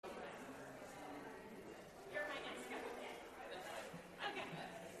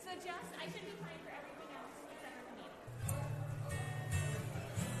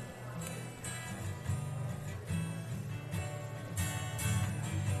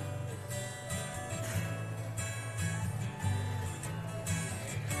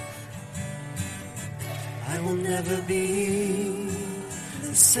will never be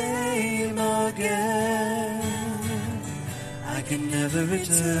the same again. I can never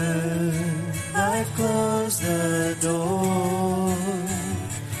return. I've closed the door.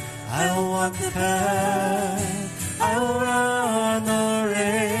 I will walk the path. I will run the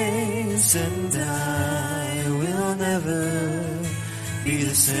race, and I will never be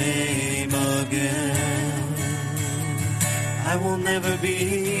the same again. I will never be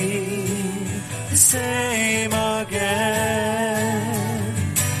the same again.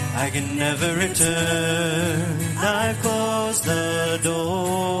 I can never return. I've closed the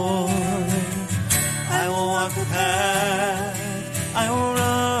door. I will walk the path. I will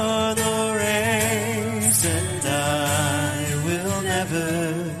run the race, and I will never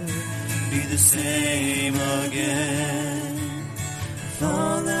be the same again.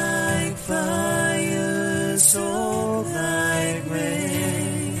 Fall like fire, soak like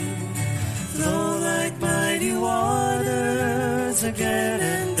rain, flow like mighty waters again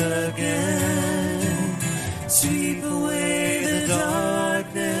and again. Sweep away the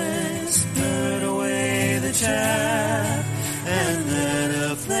darkness, burn away the chaff, and let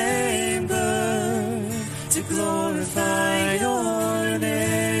a flame burn to glorify your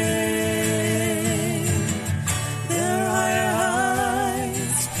name. There are higher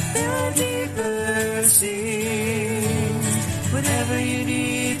heights, there are deeper seas. Whatever you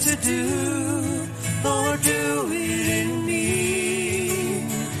need to do, Lord, do it in me.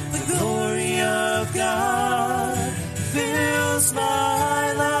 The glory of God fills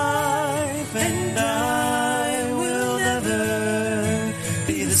my life, and I will never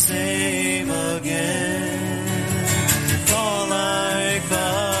be the same again. Fall like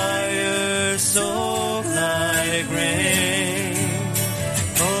fire, soak like rain,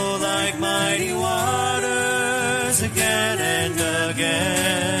 flow like mighty waters again and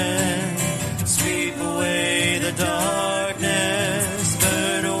again. Sweep away the darkness,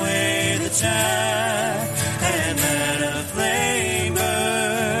 burn away the chaff, and let a flame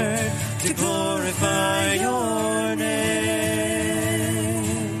burn to glorify your name.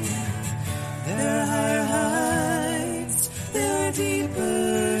 There are higher heights, there are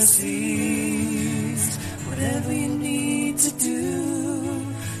deeper seas. Whatever you need to do,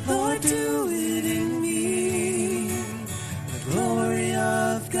 Lord, do it in me. The glory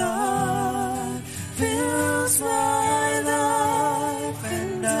of God fills my life,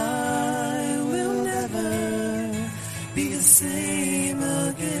 and I will never be the same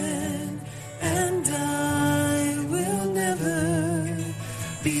again. And I will never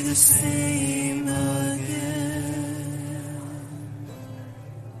be the same again.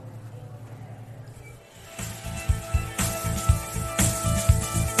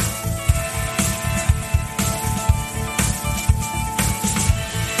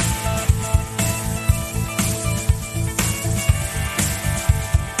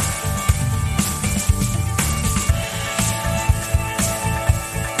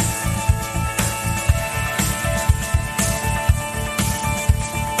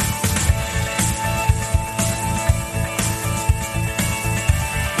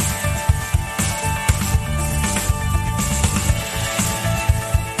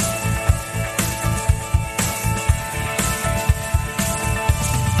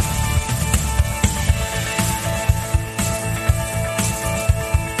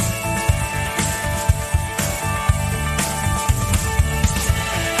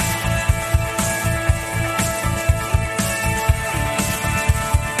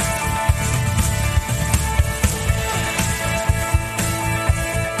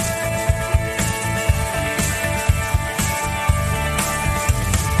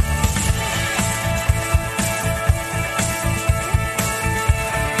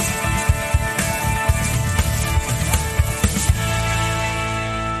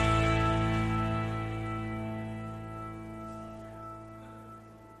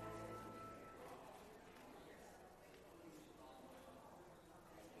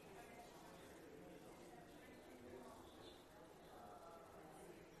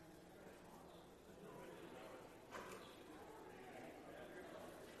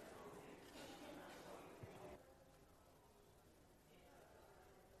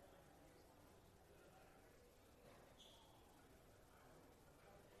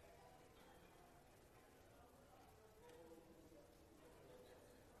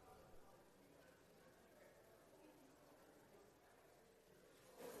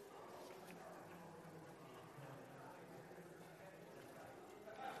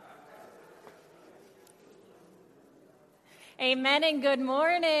 Amen and good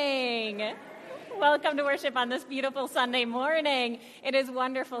morning. Welcome to worship on this beautiful Sunday morning. It is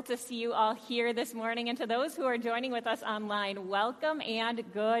wonderful to see you all here this morning. And to those who are joining with us online, welcome and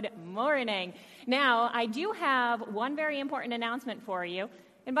good morning. Now, I do have one very important announcement for you.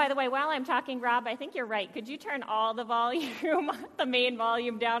 And by the way, while I'm talking, Rob, I think you're right. Could you turn all the volume, the main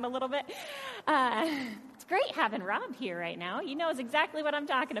volume down a little bit? It's great having Rob here right now. He knows exactly what I'm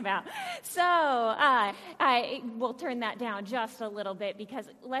talking about. So I will turn that down just a little bit because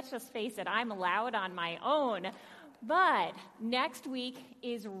let's just face it, I'm loud on my own. But next week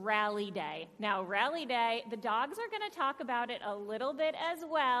is Rally Day. Now, Rally Day, the dogs are going to talk about it a little bit as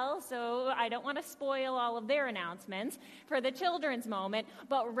well, so I don't want to spoil all of their announcements for the children's moment.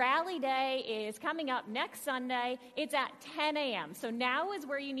 But Rally Day is coming up next Sunday. It's at 10 a.m., so now is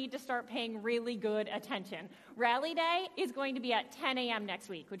where you need to start paying really good attention. Rally Day is going to be at 10 a.m. next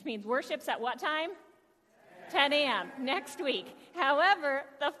week, which means worship's at what time? 10 a.m. next week. However,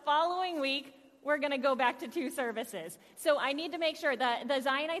 the following week, we're going to go back to 2 services. So I need to make sure that the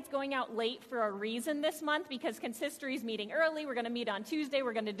Zionites going out late for a reason this month because consistory is meeting early. We're going to meet on Tuesday.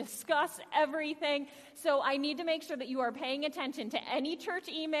 We're going to discuss everything. So I need to make sure that you are paying attention to any church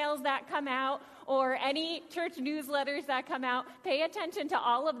emails that come out or any church newsletters that come out. Pay attention to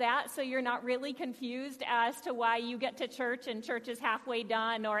all of that so you're not really confused as to why you get to church and church is halfway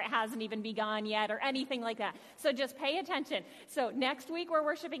done or it hasn't even begun yet or anything like that. So just pay attention. So next week we're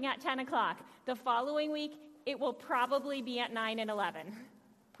worshiping at 10 o'clock. The following week, it will probably be at 9 and 11.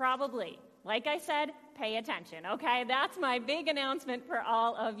 Probably. Like I said, pay attention, okay? That's my big announcement for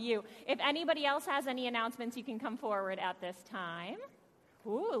all of you. If anybody else has any announcements, you can come forward at this time.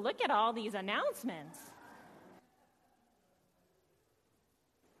 Ooh, look at all these announcements.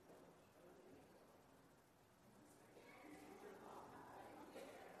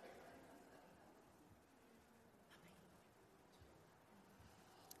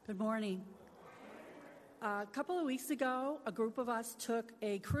 Good morning. A couple of weeks ago, a group of us took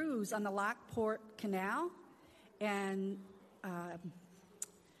a cruise on the Lockport Canal, and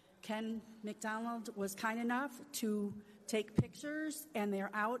Ken McDonald was kind enough to take pictures, and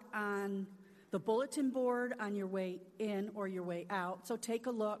they're out on the bulletin board on your way in or your way out. So take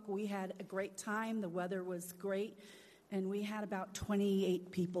a look. We had a great time. The weather was great, and we had about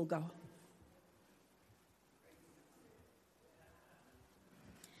 28 people go.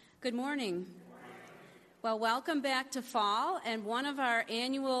 Good morning. Well, welcome back to fall, and one of our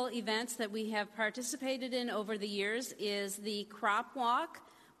annual events that we have participated in over the years is the Crop Walk,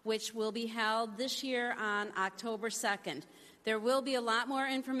 which will be held this year on October 2nd. There will be a lot more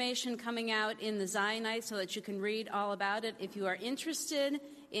information coming out in the Zionite so that you can read all about it. If you are interested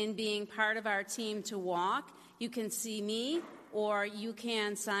in being part of our team to walk, you can see me or you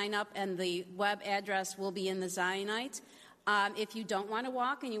can sign up, and the web address will be in the Zionite. If you don't want to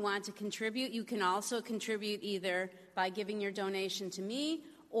walk and you want to contribute, you can also contribute either by giving your donation to me,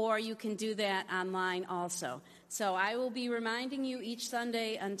 or you can do that online also. So I will be reminding you each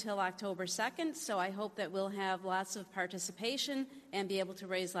Sunday until October 2nd, so I hope that we'll have lots of participation and be able to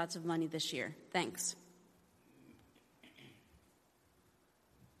raise lots of money this year. Thanks.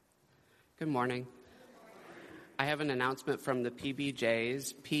 Good morning. I have an announcement from the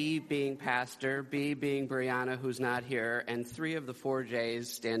PBJs, P being Pastor, B being Brianna, who's not here, and 3 of the 4 Js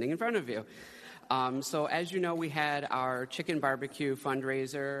standing in front of you. So as you know, we had our chicken barbecue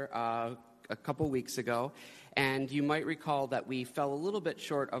fundraiser a couple weeks ago, and you might recall that we fell a little bit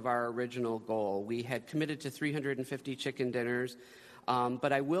short of our original goal. We had committed to 350 chicken dinners,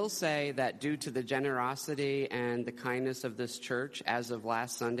 but I will say that due to the generosity and the kindness of this church, as of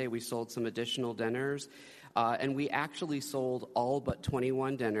last Sunday, we sold some additional dinners. And we actually sold all but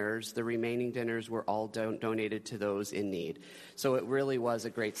 21 dinners. The remaining dinners were all donated to those in need. So it really was a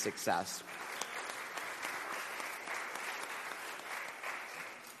great success.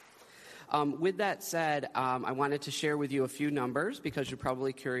 With that said, I wanted to share with you a few numbers because you're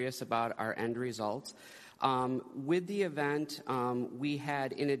probably curious about our end results. With the event, we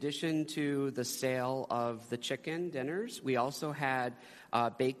had, in addition to the sale of the chicken dinners, we also had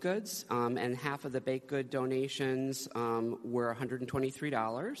baked goods, and half of the baked good donations were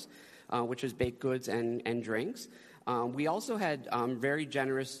 $123, which is baked goods and drinks. We also had very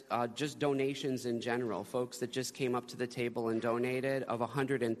generous just donations in general, folks that just came up to the table and donated, of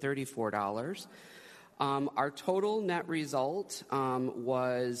 $134. Our total net result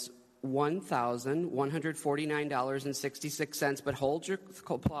was $1,149.66, but hold your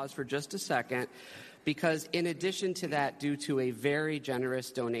applause for just a second, because in addition to that, due to a very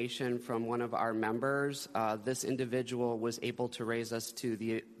generous donation from one of our members, this individual was able to raise us to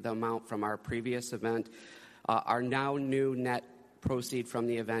the amount from our previous event. Our now new net Proceed from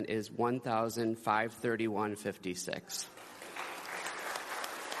the event is $1,531.56.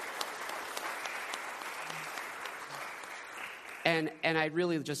 And I'd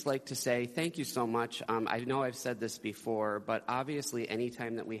really just like to say thank you so much. I know I've said this before, but obviously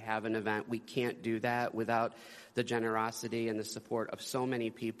anytime that we have an event, we can't do that without the generosity and the support of so many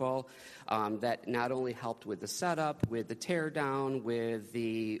people that not only helped with the setup, with the teardown, with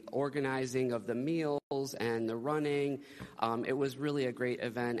the organizing of the meals and the running. It was really a great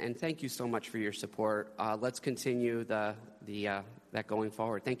event, and thank you so much for your support. Let's continue that going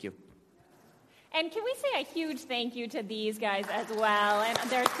forward. Thank you. And can we say a huge thank you to these guys as well and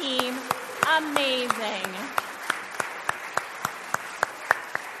their team? Amazing.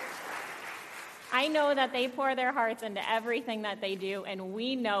 I know that they pour their hearts into everything that they do, and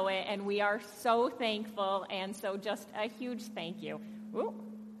we know it, and we are so thankful, and so just a huge thank you. Ooh.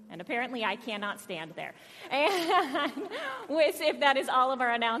 And apparently I cannot stand there. And if that is all of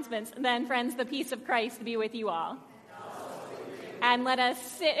our announcements, then friends, the peace of Christ be with you all. And let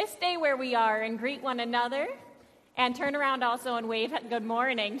us stay where we are and greet one another and turn around also and wave good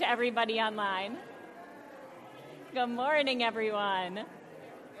morning to everybody online. Good morning, everyone.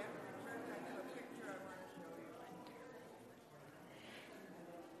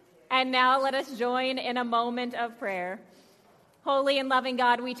 And now let us join in a moment of prayer. Holy and loving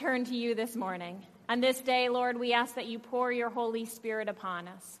God, we turn to you this morning. On this day, Lord, we ask that you pour your Holy Spirit upon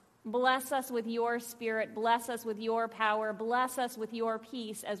us. Bless us with your Spirit. Bless us with your power. Bless us with your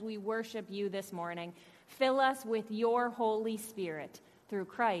peace as we worship you this morning. Fill us with your Holy Spirit. Through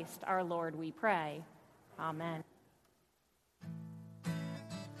Christ our Lord, we pray. Amen.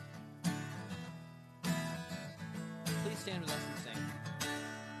 Please stand with us and sing.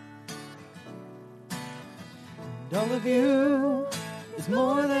 And all of you is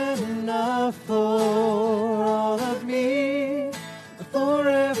more than enough for all of me. For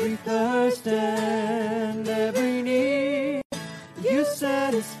every thirst and every need, you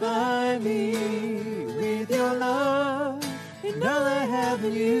satisfy me with your love, and all I have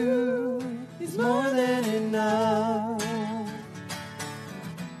in you is more than enough.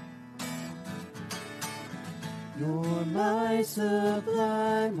 You're my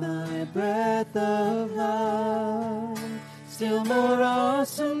supply, my breath of love, still more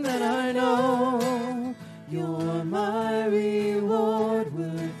awesome than I know. You're my reward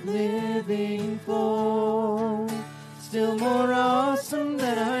worth living for, still more awesome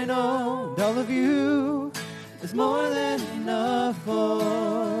than I know. And all of you is more than enough for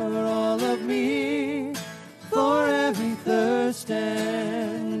all of me, for every thirst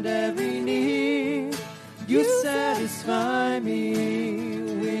and every need. You satisfy me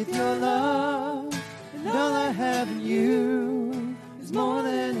with your love, and all I have in you is more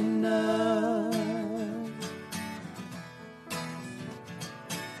than enough.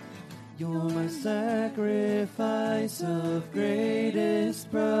 You're my sacrifice of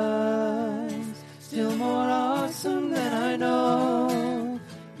greatest price, still more awesome than I know.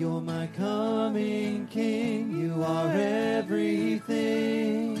 You're my coming King, you are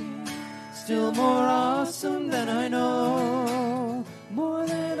everything, still more awesome than I know. More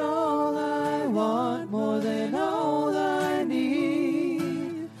than all I want, more than all I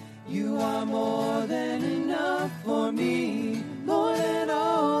need. You are more than enough for me, more than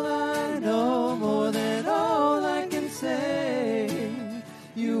all I know, more than all I can say.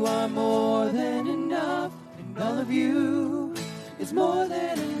 You are more than enough, and all of you is more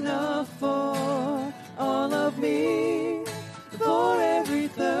than enough for all of me, for every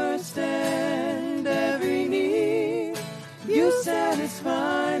thirst and every need. You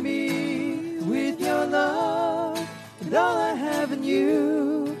satisfy me with your love, and all I have in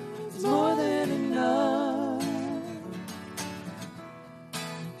you is more than enough.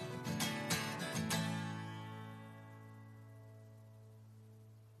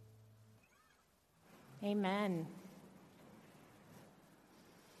 Amen.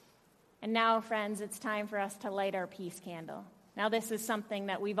 And now, friends, it's time for us to light our peace candle. Now, this is something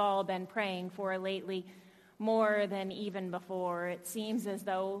that we've all been praying for lately, more than even before. It seems as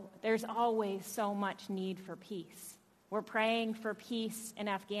though there's always so much need for peace. We're praying for peace in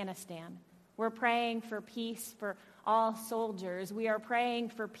Afghanistan. We're praying for peace for all soldiers. We are praying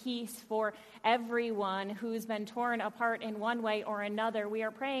for peace for everyone who's been torn apart in one way or another. We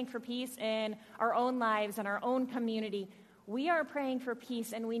are praying for peace in our own lives and our own community. We are praying for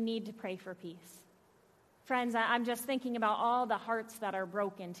peace, and we need to pray for peace. Friends, I'm just thinking about all the hearts that are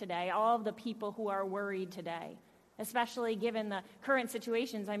broken today, all of the people who are worried today, especially given the current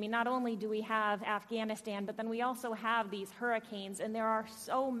situations. I mean, not only do we have Afghanistan, but then we also have these hurricanes, and there are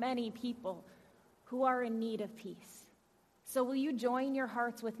so many people who are in need of peace. So will you join your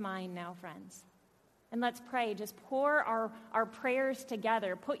hearts with mine now, friends? And let's pray. Just pour our prayers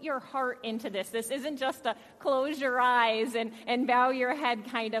together. Put your heart into this. This isn't just a close your eyes and bow your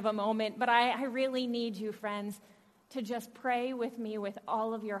head kind of a moment, but I really need you, friends, to just pray with me with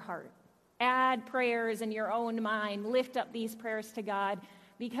all of your heart. Add prayers in your own mind. Lift up these prayers to God,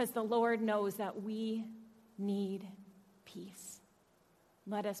 because the Lord knows that we need peace.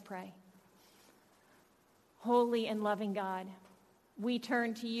 Let us pray. Holy and loving God, we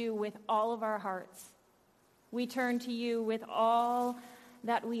turn to you with all of our hearts. We turn to you with all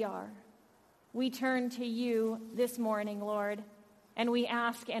that we are. We turn to you this morning, Lord, and we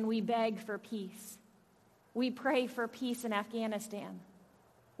ask and we beg for peace. We pray for peace in Afghanistan.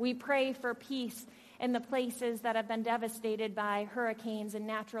 We pray for peace in the places that have been devastated by hurricanes and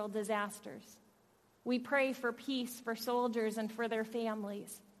natural disasters. We pray for peace for soldiers and for their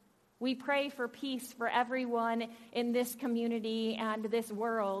families. We pray for peace for everyone in this community and this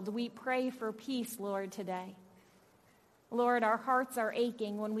world. We pray for peace, Lord, today. Lord, our hearts are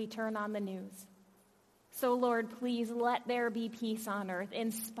aching when we turn on the news. So, Lord, please let there be peace on earth.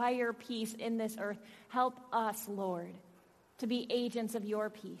 Inspire peace in this earth. Help us, Lord, to be agents of your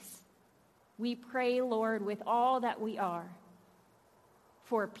peace. We pray, Lord, with all that we are,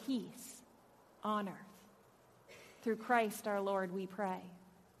 for peace on earth. Through Christ our Lord, we pray.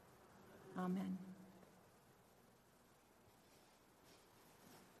 Amen.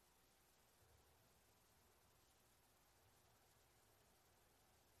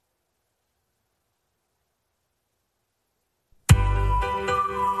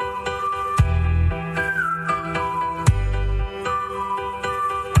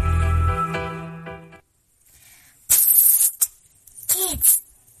 Kids,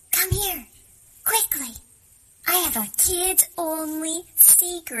 come here, quickly. I have a kids-only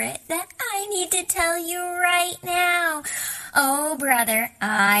secret that I need to tell you right now. Oh, brother,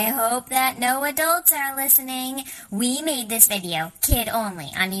 I hope that no adults are listening. We made this video kid-only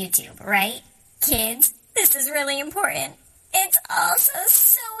on YouTube, right? Kids, this is really important. It's also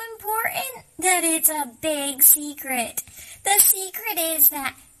so important that it's a big secret. The secret is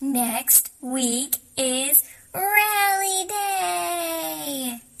that next week is Rally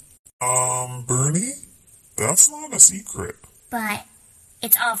Day. Bernie? That's not a secret. But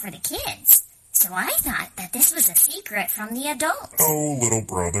it's all for the kids. So I thought that this was a secret from the adults. Oh, little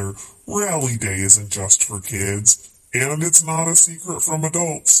brother, Rally Day isn't just for kids, and it's not a secret from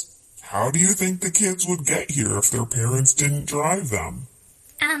adults. How do you think the kids would get here if their parents didn't drive them?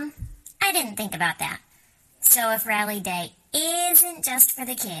 I didn't think about that. So if Rally Day isn't just for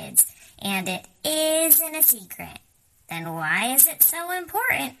the kids, and it isn't a secret, then why is it so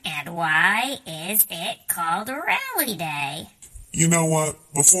important, and why is it called Rally Day? You know what?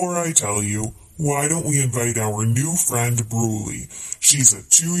 Before I tell you, why don't we invite our new friend Bruley? She's a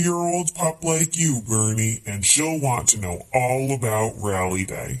 2-year-old pup like you, Bernie, and she'll want to know all about Rally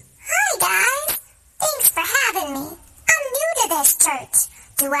Day. Hi, guys. Thanks for having me. I'm new to this church.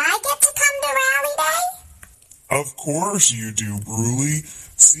 Do I get to come to Rally Day? Of course you do, Bruley.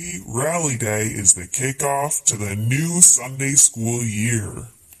 See, Rally Day is the kickoff to the new Sunday school year.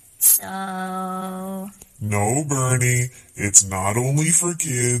 So... No, Bernie, it's not only for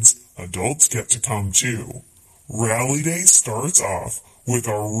kids, adults get to come too. Rally Day starts off with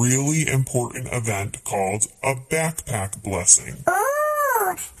a really important event called a backpack blessing.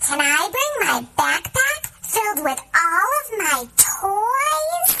 Ooh, can I bring my backpack filled with all of my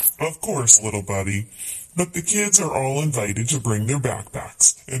toys? Of course, little buddy. But the kids are all invited to bring their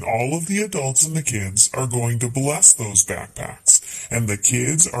backpacks, and all of the adults and the kids are going to bless those backpacks, and the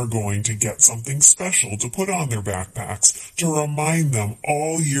kids are going to get something special to put on their backpacks to remind them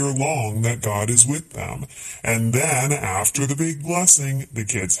all year long that God is with them. And then, after the big blessing, the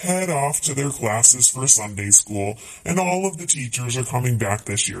kids head off to their classes for Sunday school, and all of the teachers are coming back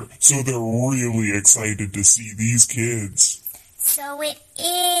this year, so they're really excited to see these kids. So it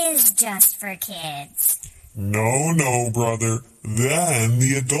is just for kids. No, brother. Then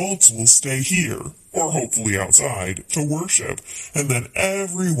the adults will stay here, or hopefully outside, to worship. And then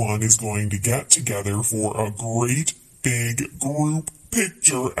everyone is going to get together for a great big group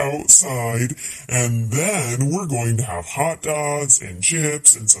picture outside. And then we're going to have hot dogs and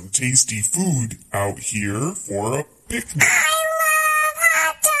chips and some tasty food out here for a picnic. I love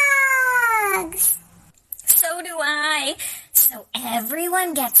hot dogs! So do I. So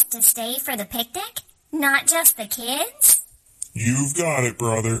everyone gets to stay for the picnic? Not just the kids? You've got it,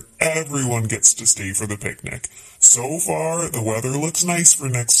 brother. Everyone gets to stay for the picnic. So far, the weather looks nice for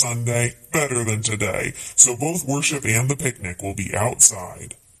next Sunday, better than today. So both worship and the picnic will be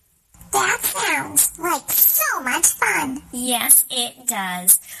outside. That sounds like so much fun. Yes, it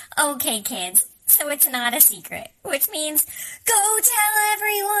does. Okay, kids, so it's not a secret, which means go tell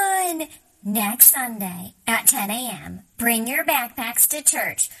everyone. Next Sunday at 10 a.m., bring your backpacks to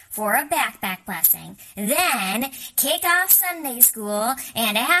church for a backpack blessing. Then kick off Sunday school,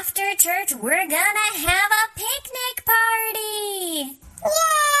 and after church, we're gonna have a picnic party.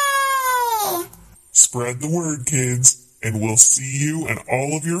 Yay! Spread the word, kids, and we'll see you and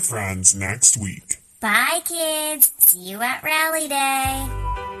all of your friends next week. Bye, kids. See you at Rally Day.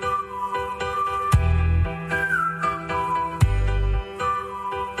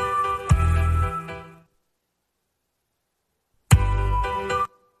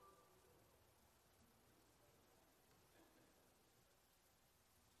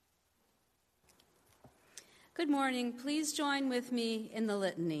 Good morning. Please join with me in the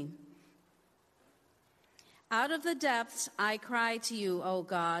litany. Out of the depths I cry to you, O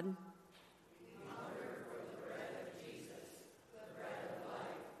God.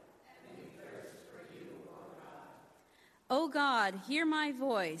 O God, hear my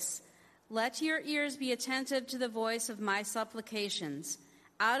voice. Let your ears be attentive to the voice of my supplications.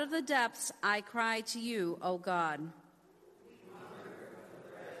 Out of the depths I cry to you, O God.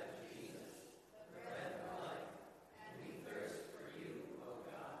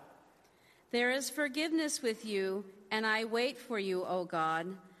 There is forgiveness with you, and I wait for you, O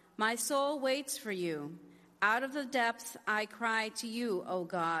God. My soul waits for you. Out of the depths I cry to you, O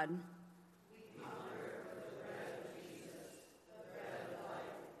God.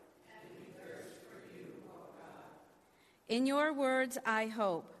 In your words I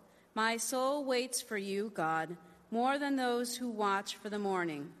hope. My soul waits for you, God, more than those who watch for the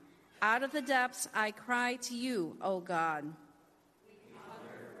morning. Out of the depths I cry to you, O God.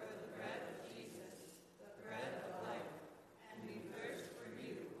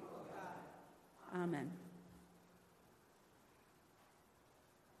 Amen.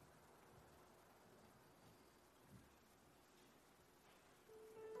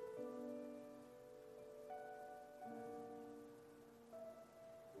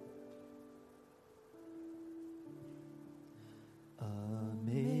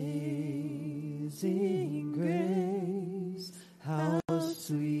 Amazing grace, how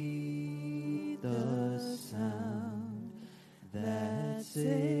sweet the sound that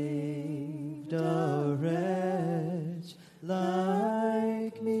saved a wretch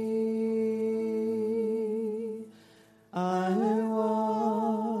like me. I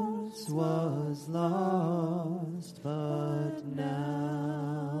once was lost, but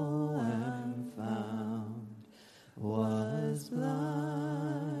now am found. Was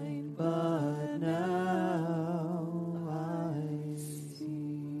blind, but now I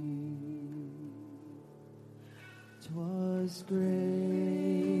see. 'Twas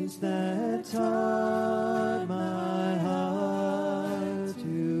grace that taught my heart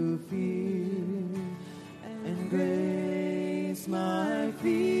to fear, and grace my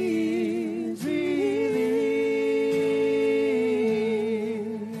fears relieved.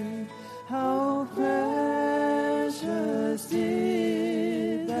 How precious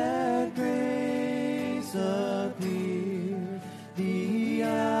did that grace appear the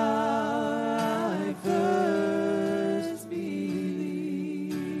hour I first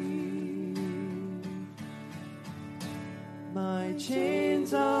believed. My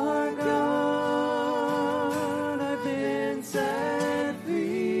chains are gone, I've been set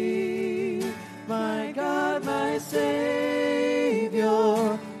free. My God, my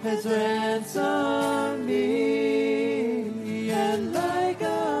Savior has ransomed me, and like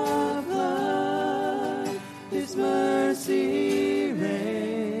a flood, His mercy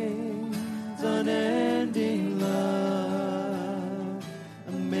reigns, unending love,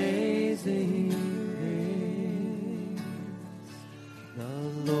 amazing grace. The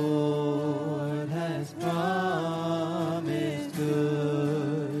Lord has promised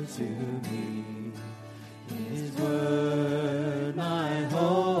good to me. His word my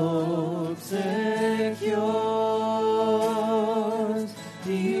hope secures.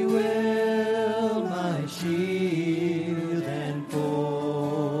 He will my shield and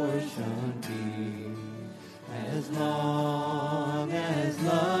portion be, as long as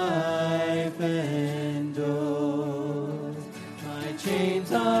life endures. My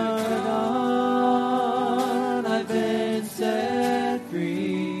chains are gone, I've been set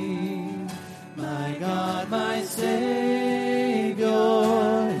free. My God, my Savior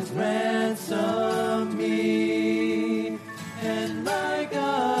has ransomed me, and like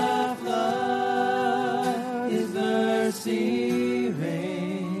a flood, His mercy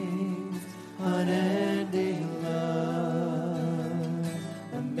reigns, unending love,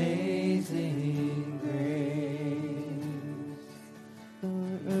 amazing.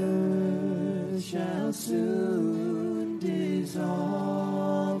 shall soon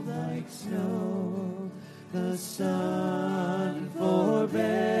dissolve like snow. The sun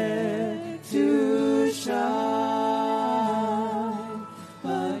forbear to shine,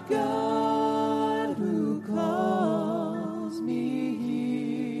 but God who calls me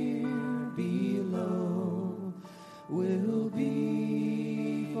here below will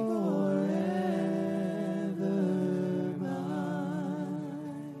be forever mine,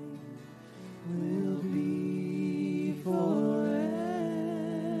 will be forever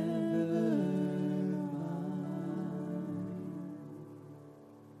mine.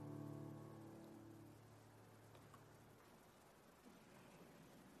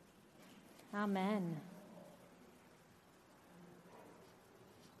 Amen.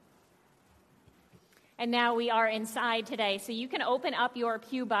 And now we are inside today, so you can open up your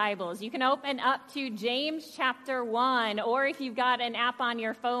pew Bibles. You can open up to James chapter 1, or if you've got an app on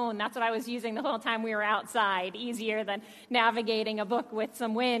your phone, that's what I was using the whole time we were outside, easier than navigating a book with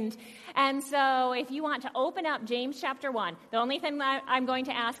some wind. And so if you want to open up James chapter 1, the only thing that I'm going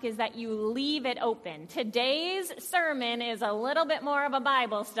to ask is that you leave it open. Today's sermon is a little bit more of a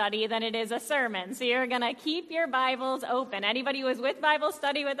Bible study than it is a sermon, so you're going to keep your Bibles open. Anybody who was with Bible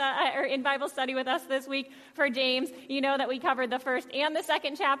study with or in Bible study with us this week for James, you know that we covered the first and the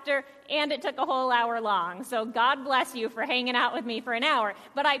second chapter, and it took a whole hour long. So God bless you for hanging out with me for an hour.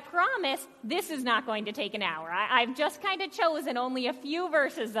 But I promise this is not going to take an hour. I've just kind of chosen only a few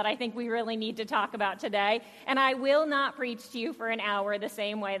verses that I think we really need to talk about today, and I will not preach to you for an hour the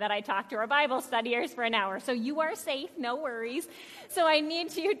same way that I talk to our Bible studiers for an hour. So you are safe, no worries. So I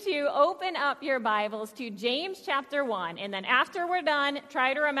need you to open up your Bibles to James chapter 1, and then after we're done,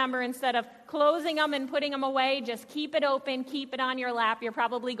 try to remember, instead of closing them and putting them away, just keep it open, keep it on your lap. You're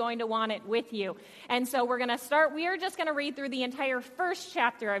probably going to want it with you. And so we're going to start. We are just going to read through the entire first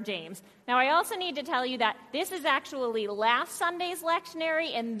chapter of James. Now, I also need to tell you that this is actually last Sunday's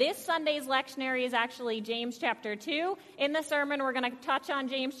lectionary, and this Sunday's lectionary is actually James chapter 2. In the sermon, we're going to touch on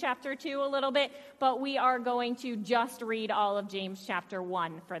James chapter 2 a little bit, but we are going to just read all of James chapter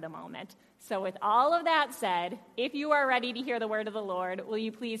 1 for the moment. So with all of that said, if you are ready to hear the word of the Lord, will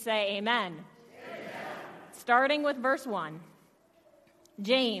you please say amen? Amen. Starting with verse 1.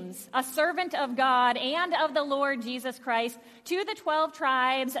 James, a servant of God and of the Lord Jesus Christ, to the 12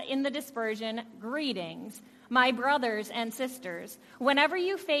 tribes in the dispersion, greetings. My brothers and sisters, whenever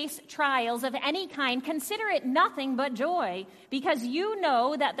you face trials of any kind, consider it nothing but joy, because you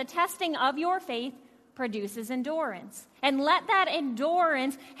know that the testing of your faith produces endurance. And let that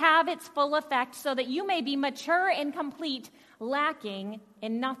endurance have its full effect, so that you may be mature and complete, lacking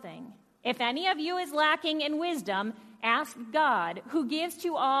in nothing. If any of you is lacking in wisdom, ask God, who gives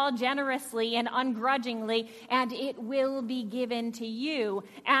to all generously and ungrudgingly, and it will be given to you.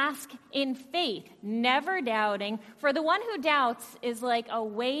 Ask in faith, never doubting, for the one who doubts is like a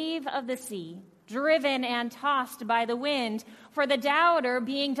wave of the sea, driven and tossed by the wind. For the doubter,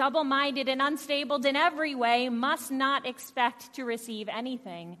 being double-minded and unstable in every way, must not expect to receive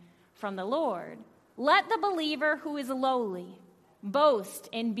anything from the Lord. Let the believer who is lowly boast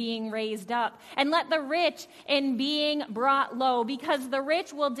in being raised up, and let the rich in being brought low, because the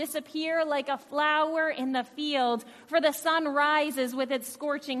rich will disappear like a flower in the field. For the sun rises with its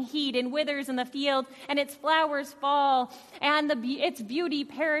scorching heat and withers in the field, and its flowers fall, and its beauty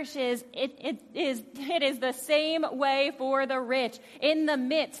perishes. It is the same way for the rich. In the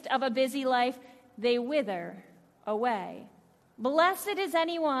midst of a busy life, they wither away. Blessed is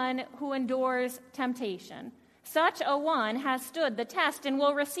anyone who endures temptation. Such a one has stood the test and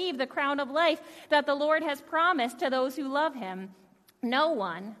will receive the crown of life that the Lord has promised to those who love him. No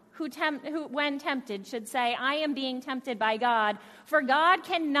one who when tempted should say, I am being tempted by God, for God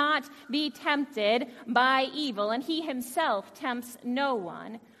cannot be tempted by evil, and he himself tempts no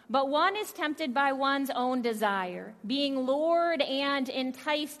one. But one is tempted by one's own desire, being lured and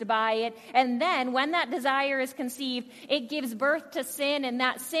enticed by it. And then, when that desire is conceived, it gives birth to sin. And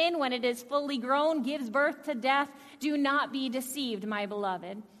that sin, when it is fully grown, gives birth to death. Do not be deceived, my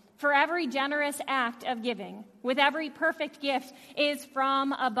beloved. For every generous act of giving, with every perfect gift, is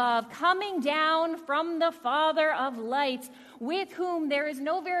from above, coming down from the Father of lights, with whom there is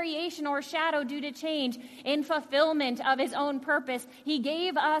no variation or shadow due to change. In fulfillment of his own purpose, he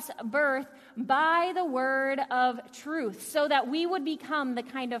gave us birth by the word of truth, so that we would become the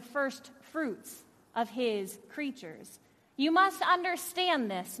kind of first fruits of his creatures. You must understand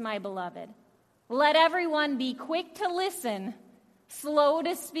this, my beloved. Let everyone be quick to listen, slow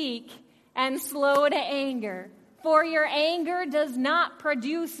to speak, and slow to anger. For your anger does not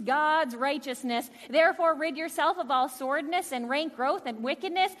produce God's righteousness. Therefore, rid yourself of all sordidness and rank growth and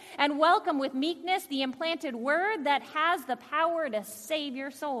wickedness, and welcome with meekness the implanted word that has the power to save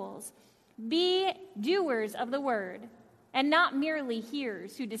your souls. Be doers of the word, and not merely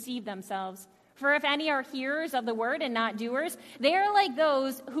hearers who deceive themselves. For if any are hearers of the word and not doers, they are like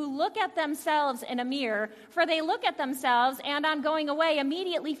those who look at themselves in a mirror. For they look at themselves and on going away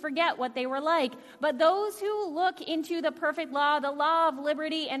immediately forget what they were like. But those who look into the perfect law, the law of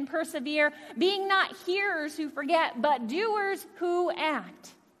liberty, and persevere, being not hearers who forget, but doers who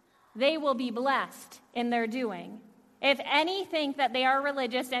act, they will be blessed in their doing. If any think that they are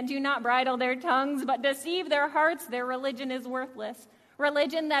religious and do not bridle their tongues, but deceive their hearts, their religion is worthless.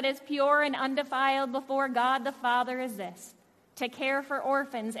 Religion that is pure and undefiled before God the Father is this: to care for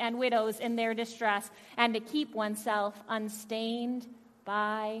orphans and widows in their distress, and to keep oneself unstained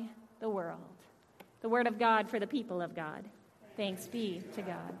by the world. The word of God for the people of God. Thanks be to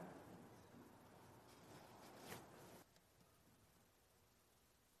God.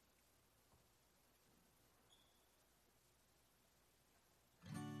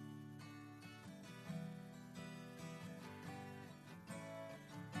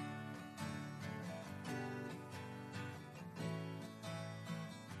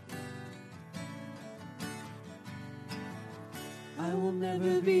 I will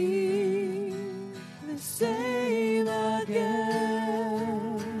never be the same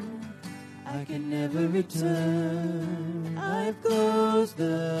again. I can never return. I've closed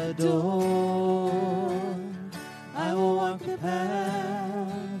the door. I will walk the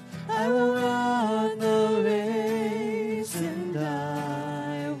path. I will run the race, and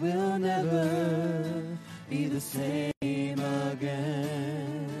I will never be the same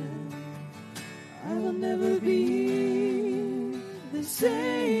again. I will never be the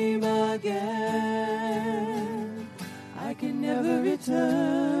same again. I can never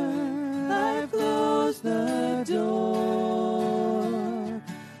return. I've closed the door.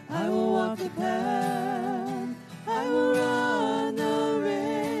 I will walk the path. I will run the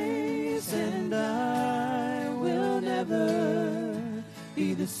race, and I will never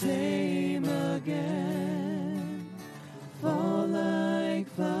be the same again. Fall like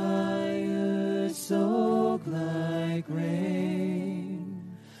fire, soak like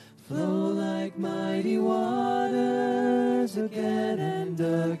rain, flow like mighty waters again and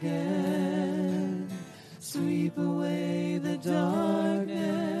again. Sweep away the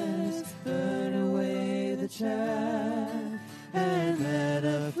darkness, burn away the chaff, and let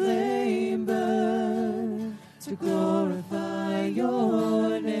a flame burn to glorify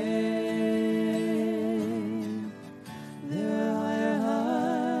your name. There are higher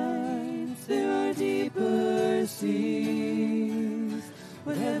heights, there are deeper seas.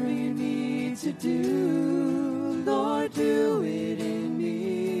 Whatever you need to do, Lord, do it in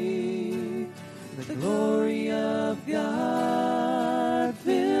me. The glory of God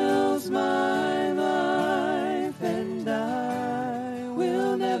fills my life, and I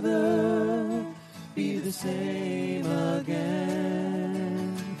will never be the same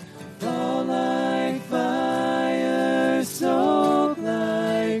again. Fall like fire, soak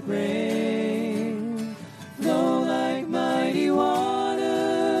like rain, flow like mighty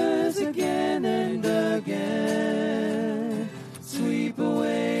waters again and again. Sweep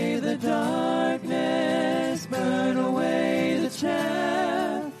away the darkness, burn away the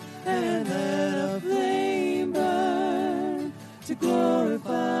chaff, and let a flame burn to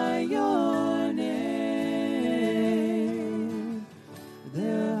glorify your name.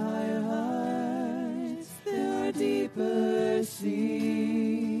 There are higher heights, there are deeper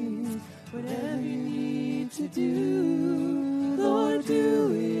seas. Whatever you need to do, Lord,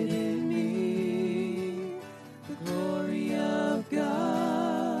 do it in me. The glory of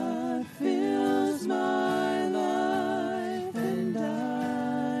God fills my life, and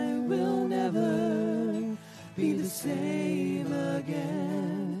I will never be the same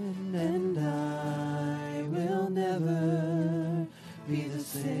again, and I will never be the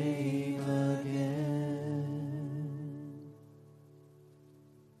same again.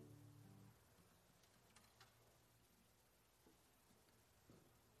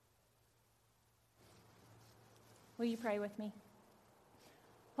 Will you pray with me?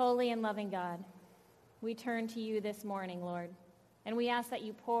 Holy and loving God, we turn to you this morning, Lord, and we ask that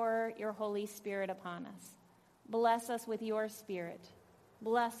you pour your Holy Spirit upon us. Bless us with your Spirit.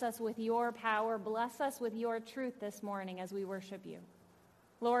 Bless us with your power. Bless us with your truth this morning as we worship you.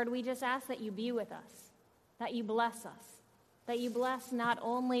 Lord, we just ask that you be with us, that you bless us, that you bless not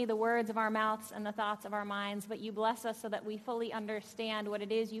only the words of our mouths and the thoughts of our minds, but you bless us so that we fully understand what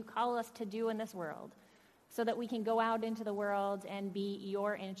it is you call us to do in this world. so that we can go out into the world and be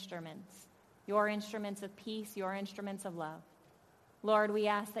your instruments of peace, your instruments of love. Lord, we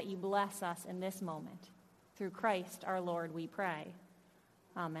ask that you bless us in this moment. Through Christ our Lord, we pray.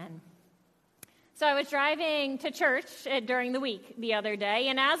 Amen. So I was driving to church during the week the other day,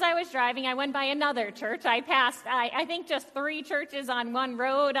 and as I was driving, I went by another church. I passed, I think, just 3 churches on one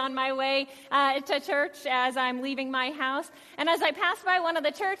road on my way to church as I'm leaving my house. And as I passed by one of the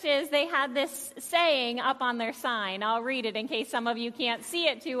churches, they had this saying up on their sign. I'll read it in case some of you can't see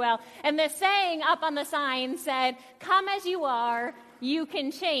it too well. And this saying up on the sign said, "Come as you are, you can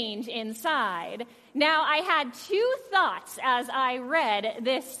change inside." Now, I had 2 thoughts as I read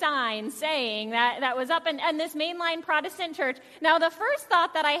this sign saying that was up in this mainline Protestant church. Now, the first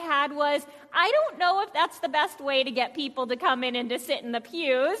thought that I had was, I don't know if that's the best way to get people to come in and to sit in the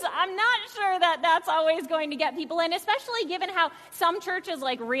pews. I'm not sure that that's always going to get people in, especially given how some churches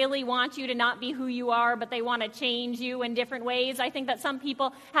really want you to not be who you are, but they want to change you in different ways. I think that some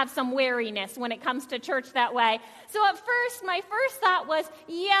people have some wariness when it comes to church that way. So at first, my first thought was,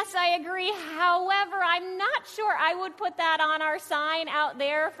 yes, I agree. However, I'm not sure I would put that on our sign out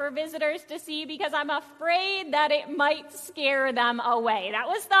there for visitors to see because I'm afraid that it might scare them away. That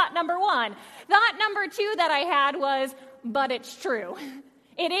was thought number 1. Thought number 2 that I had was, but it's true.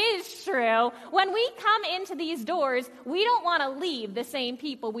 It is true. When we come into these doors, we don't want to leave the same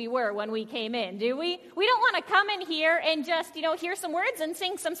people we were when we came in, do we? We don't want to come in here and just, hear some words and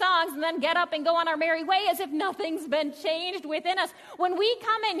sing some songs and then get up and go on our merry way as if nothing's been changed within us. When we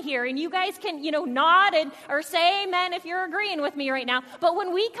come in here, and you guys can, nod or say amen if you're agreeing with me right now, but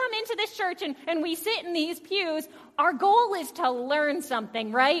when we come into this church and we sit in these pews, our goal is to learn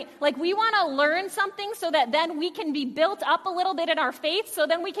something, right? We want to learn something so that then we can be built up a little bit in our faith so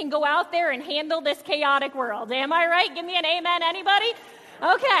then we can go out there and handle this chaotic world. Am I right? Give me an amen, anybody?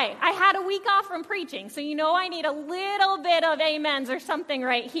 Okay, I had a week off from preaching, so I need a little bit of amens or something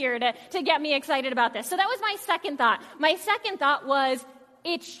right here to get me excited about this. So that was my second thought. My second thought was,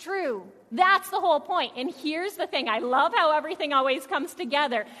 it's true. That's the whole point. And here's the thing. I love how everything always comes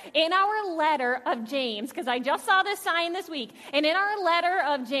together. In our letter of James, because I just saw this sign this week, and in our letter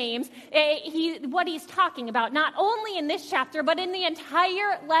of James, what he's talking about, not only in this chapter, but in the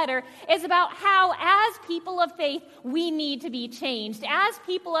entire letter, is about how, as people of faith, we need to be changed. As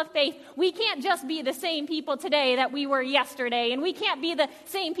people of faith, we can't just be the same people today that we were yesterday, and we can't be the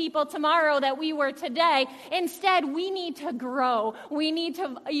same people tomorrow that we were today. Instead, we need to grow. We need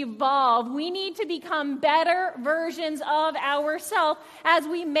to evolve. We need to become better versions of ourselves as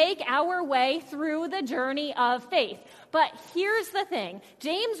we make our way through the journey of faith. But here's the thing.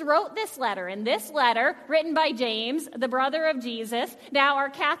 James wrote this letter, and this letter, written by James, the brother of Jesus. Now, our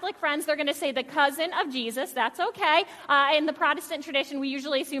Catholic friends, they're going to say the cousin of Jesus. That's okay. In the Protestant tradition, we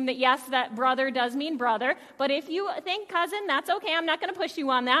usually assume that, yes, that brother does mean brother. But if you think cousin, that's okay. I'm not going to push you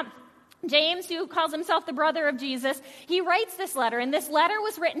on that. James, who calls himself the brother of Jesus, he writes this letter, and this letter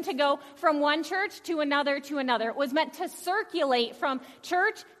was written to go from one church to another to another. It was meant to circulate from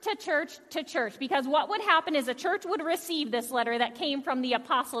church to church to church, because what would happen is a church would receive this letter that came from the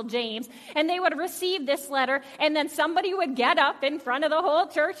Apostle James, and they would receive this letter, and then somebody would get up in front of the whole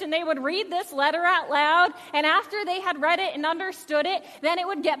church, and they would read this letter out loud, and after they had read it and understood it, then it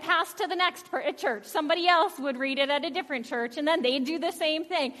would get passed to the next church. Somebody else would read it at a different church, and then they'd do the same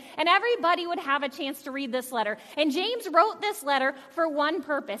thing, and everybody would have a chance to read this letter. And James wrote this letter for one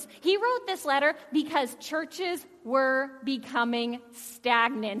purpose. He wrote this letter because churches were becoming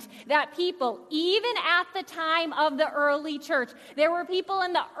stagnant. That people, even at the time of the early church, there were people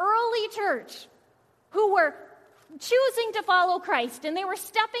in the early church who were choosing to follow Christ, and they were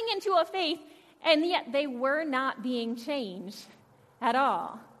stepping into a faith, and yet they were not being changed at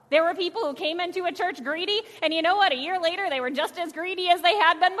all. There were people who came into a church greedy, and you know what? A year later, they were just as greedy as they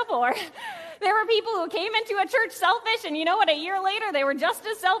had been before. There were people who came into a church selfish, and you know what? A year later, they were just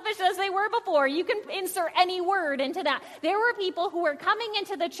as selfish as they were before. You can insert any word into that. There were people who were coming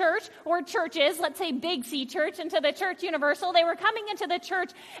into the church, or churches, let's say Big C Church, into the Church Universal. They were coming into the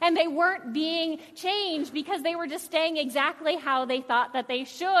church, and they weren't being changed because they were just staying exactly how they thought that they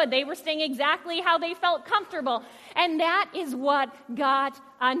should. They were staying exactly how they felt comfortable. And that is what got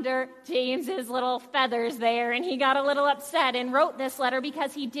under James's little feathers there, and he got a little upset and wrote this letter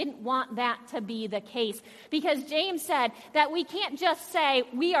because he didn't want that to be the case. Because James said that we can't just say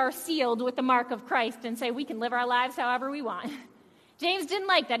we are sealed with the mark of Christ and say we can live our lives however we want. James didn't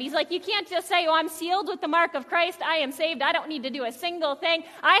like that. He's like, you can't just say, oh, I'm sealed with the mark of Christ. I am saved. I don't need to do a single thing.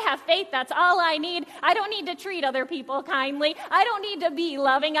 I have faith. That's all I need. I don't need to treat other people kindly. I don't need to be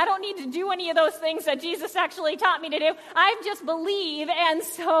loving. I don't need to do any of those things that Jesus actually taught me to do. I just believe, and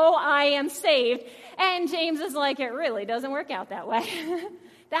so I am saved. And James is like, it really doesn't work out that way.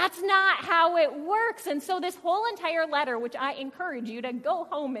 That's not how it works. And so this whole entire letter, which I encourage you to go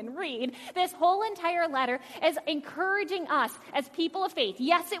home and read, this whole entire letter is encouraging us as people of faith.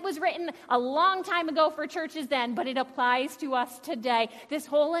 Yes, it was written a long time ago for churches then, but it applies to us today. This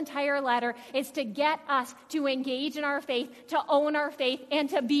whole entire letter is to get us to engage in our faith, to own our faith, and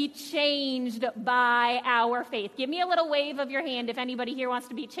to be changed by our faith. Give me a little wave of your hand if anybody here wants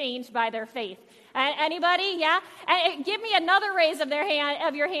to be changed by their faith. Anybody? Yeah? And give me another raise of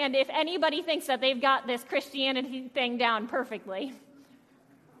your hand if anybody thinks that they've got this Christianity thing down perfectly.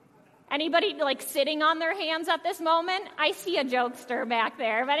 Anybody like sitting on their hands at this moment? I see a jokester back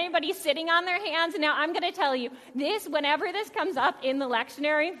there. If anybody's sitting on their hands, now I'm going to tell you this, whenever this comes up in the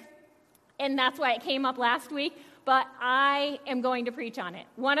lectionary, and that's why it came up last week, but I am going to preach on it.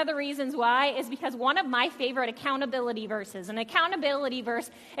 One of the reasons why is because one of my favorite accountability verses, an accountability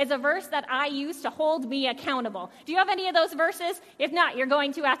verse is a verse that I use to hold me accountable. Do you have any of those verses? If not, you're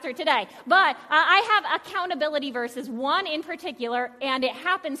going to after today. But I have accountability verses, one in particular, and it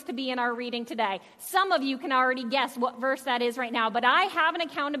happens to be in our reading today. Some of you can already guess what verse that is right now, but I have an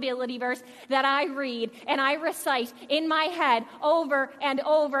accountability verse that I read and I recite in my head over and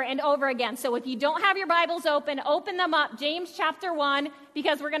over and over again. So if you don't have your Bibles open them up, James chapter 1,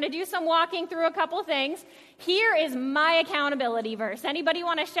 because we're going to do some walking through a couple things. Here is my accountability verse. Anybody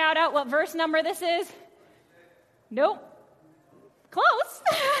want to shout out what verse number this is? Nope. Close.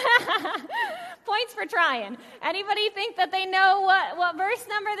 Points for trying. Anybody think that they know what verse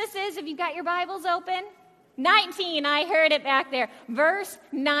number this is if you've got your Bibles open? 19, I heard it back there. Verse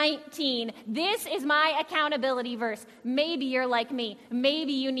 19. This is my accountability verse. Maybe you're like me.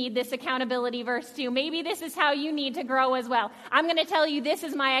 Maybe you need this accountability verse too. Maybe this is how you need to grow as well. I'm going to tell you this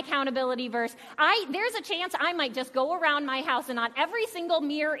is my accountability verse. There's a chance I might just go around my house and on every single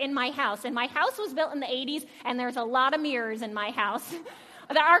mirror in my house. And my house was built in the 80s, and there's a lot of mirrors in my house.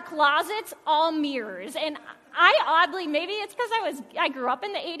 Our closets, all mirrors. And maybe it's because I grew up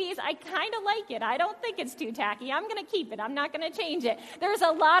in the 80s, I kind of like it. I don't think it's too tacky. I'm going to keep it. I'm not going to change it. There's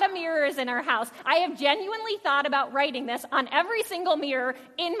a lot of mirrors in our house. I have genuinely thought about writing this on every single mirror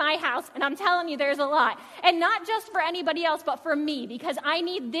in my house, and I'm telling you, there's a lot. And not just for anybody else, but for me, because I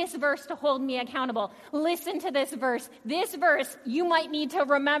need this verse to hold me accountable. Listen to this verse. This verse, you might need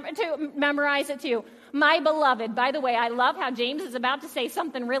to memorize it too. My beloved. By the way, I love how James is about to say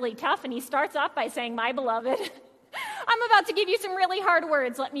something really tough, and he starts off by saying, my beloved. I'm about to give you some really hard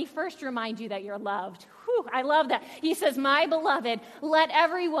words. Let me first remind you that you're loved. Whew, I love that. He says, my beloved, let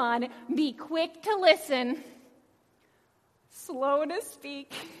everyone be quick to listen, slow to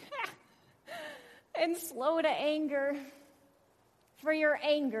speak, and slow to anger. For your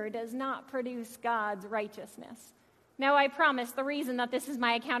anger does not produce God's righteousness. Now, I promise the reason that this is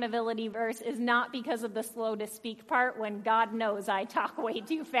my accountability verse is not because of the slow to speak part when God knows I talk way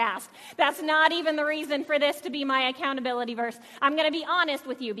too fast. That's not even the reason for this to be my accountability verse. I'm going to be honest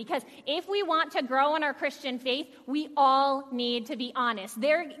with you because if we want to grow in our Christian faith, we all need to be honest.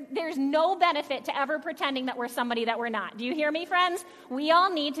 There's no benefit to ever pretending that we're somebody that we're not. Do you hear me, friends? We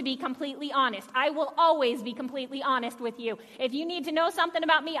all need to be completely honest. I will always be completely honest with you. If you need to know something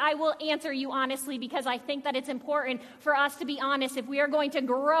about me, I will answer you honestly because I think that it's important for us to be honest if we are going to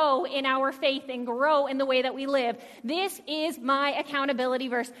grow in our faith and grow in the way that we live. This is my accountability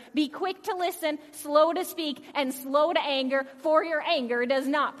verse. Be quick to listen, slow to speak, and slow to anger, for your anger does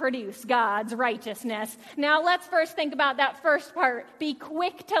not produce God's righteousness. Now, let's first think about that first part. Be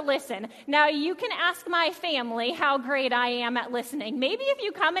quick to listen. Now, you can ask my family how great I am at listening. Maybe if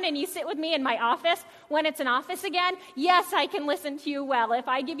you come in and you sit with me in my office when it's an office again, yes, I can listen to you well if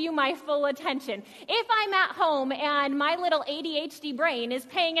I give you my full attention. If I'm at home and my little ADHD brain is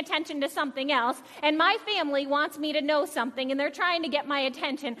paying attention to something else, and my family wants me to know something, and they're trying to get my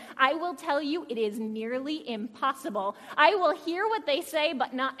attention, I will tell you it is nearly impossible. I will hear what they say,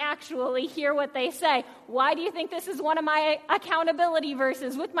 but not actually hear what they say. Why do you think this is one of my accountability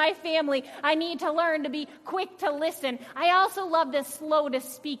verses? With my family, I need to learn to be quick to listen. I also love this slow to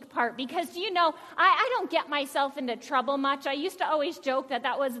speak part because, you know, I don't get myself into trouble much. I used to always joke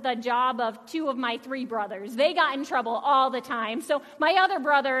that was the job of 2 of my 3 brothers. They got in trouble all the time. So my other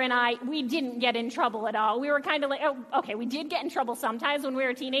brother and I, we didn't get in trouble at all. We were kind of like, oh, okay, we did get in trouble sometimes when we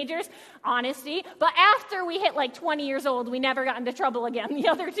were teenagers, honesty. But after we hit like 20 years old, we never got into trouble again. The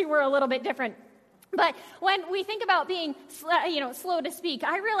other 2 were a little bit different. But when we think about being, slow to speak,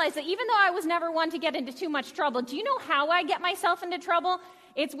 I realize that even though I was never one to get into too much trouble, do you know how I get myself into trouble?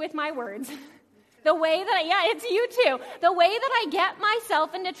 It's with my words. The way that it's you too. The way that I get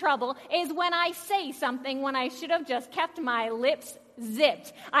myself into trouble is when I say something when I should have just kept my lips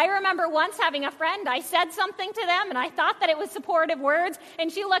zipped. I remember once having a friend, I said something to them and I thought that it was supportive words,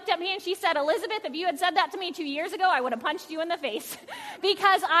 and she looked at me and she said, Elizabeth, if you had said that to me 2 years ago, I would have punched you in the face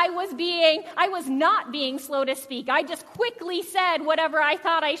because I was not being slow to speak. I just quickly said whatever I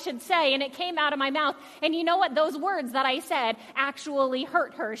thought I should say, and it came out of my mouth. And you know what? Those words that I said actually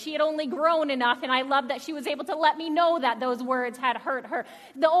hurt her. She had only grown enough, and I love that she was able to let me know that those words had hurt her.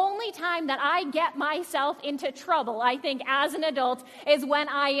 The only time that I get myself into trouble, I think, as an adult, is when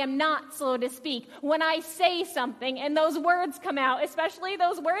I am not slow to speak, when I say something and those words come out, especially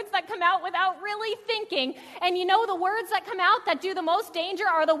those words that come out without really thinking. And you know, the words that come out that do the most danger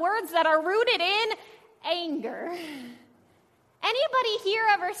are the words that are rooted in anger. Anybody here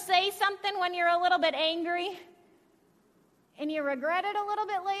ever say something when you're a little bit angry and you regret it a little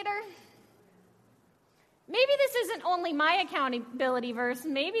bit later? Maybe this isn't only my accountability verse,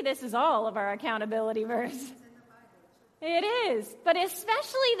 maybe this is all of our accountability verse. It is, but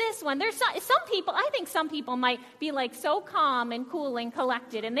especially this one. There's some people, I think some people might be like so calm and cool and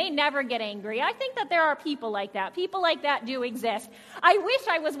collected and they never get angry. I think that there are people like that. People like that do exist. I wish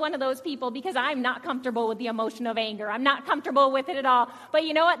I was one of those people because I'm not comfortable with the emotion of anger. I'm not comfortable with it at all. But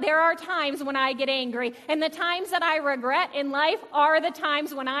you know what? There are times when I get angry, and the times that I regret in life are the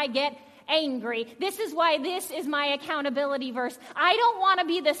times when I get angry. This is why this is my accountability verse. I don't want to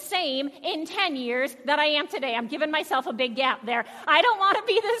be the same in 10 years that I am today. I'm giving myself a big gap there. I don't want to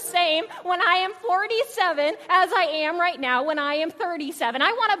be the same when I am 47 as I am right now when I am 37.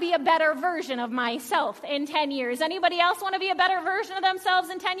 I want to be a better version of myself in 10 years. Anybody else want to be a better version of themselves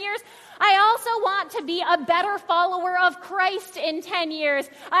in 10 years? I also want to be a better follower of Christ in 10 years.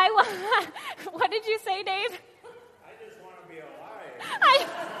 What did you say, Dave? I just want to be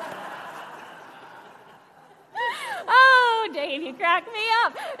alive. Oh, Dave, you crack me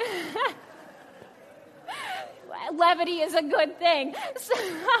up. Levity is a good thing. So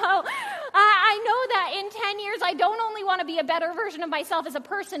I know that in 10 years, I don't only want to be a better version of myself as a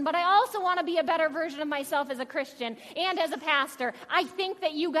person, but I also want to be a better version of myself as a Christian and as a pastor. I think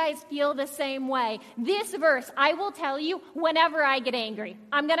that you guys feel the same way. This verse, I will tell you whenever I get angry.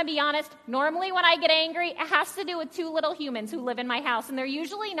 I'm going to be honest. Normally when I get angry, it has to do with two little humans who live in my house, and they're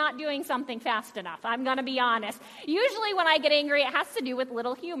usually not doing something fast enough. I'm going to be honest. Usually when I get angry, it has to do with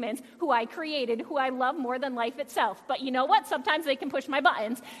little humans who I created, who I love more than life itself. But you know what? Sometimes they can push my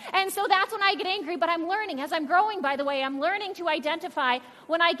buttons. And so that's when I get angry. But I'm learning, as I'm growing, by the way, I'm learning to identify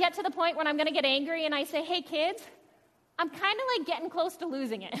when I get to the point when I'm going to get angry and I say, hey, kids, I'm kind of like getting close to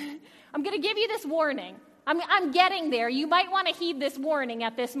losing it. I'm going to give you this warning. I'm getting there. You might want to heed this warning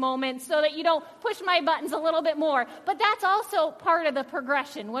at this moment so that you don't push my buttons a little bit more. But that's also part of the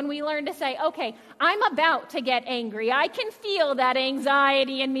progression when we learn to say, okay, I'm about to get angry. I can feel that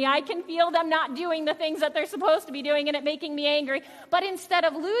anxiety in me. I can feel them not doing the things that they're supposed to be doing and it making me angry. But instead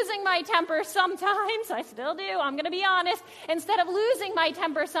of losing my temper sometimes, I still do, I'm going to be honest, instead of losing my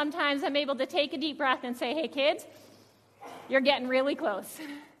temper sometimes, I'm able to take a deep breath and say, hey, kids, you're getting really close.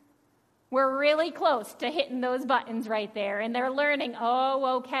 We're really close to hitting those buttons right there. And they're learning,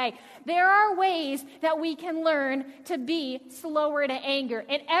 oh, okay. There are ways that we can learn to be slower to anger.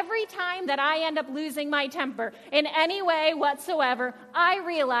 And every time that I end up losing my temper in any way whatsoever, I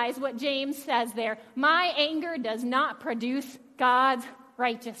realize what James says there. My anger does not produce God's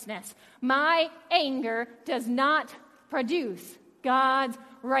righteousness. My anger does not produce God's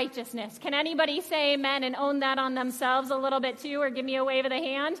righteousness. Can anybody say amen and own that on themselves a little bit too, or give me a wave of the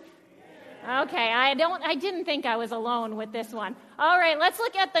hand? Okay, I didn't think I was alone with this one. All right, let's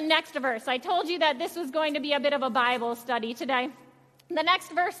look at the next verse. I told you that this was going to be a bit of a Bible study today. The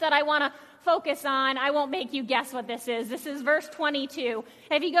next verse that I want to focus on, I won't make you guess what this is. This is verse 22.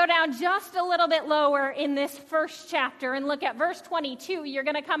 If you go down just a little bit lower in this first chapter and look at verse 22, you're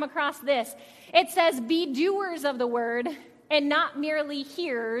going to come across this. It says, be doers of the word and not merely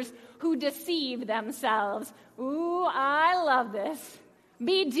hearers who deceive themselves. Ooh, I love this.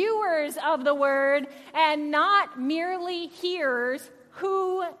 Be doers of the word and not merely hearers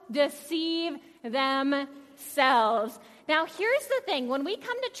who deceive themselves. Now, here's the thing. When we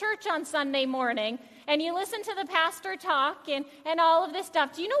come to church on Sunday morning and you listen to the pastor talk and all of this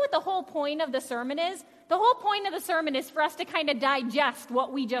stuff, do you know what the whole point of the sermon is? The whole point of the sermon is for us to kind of digest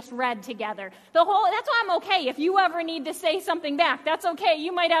what we just read together. That's why I'm okay. If you ever need to say something back, that's okay.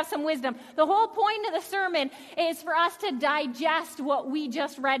 You might have some wisdom. The whole point of the sermon is for us to digest what we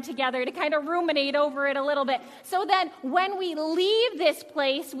just read together, to kind of ruminate over it a little bit. So then when we leave this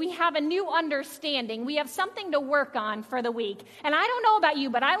place, we have a new understanding. We have something to work on for the week. And I don't know about you,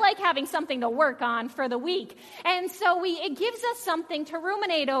 but I like having something to work on for the week. And so it gives us something to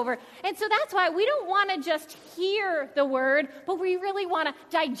ruminate over. And so that's why we don't want to just hear the word, but we really want to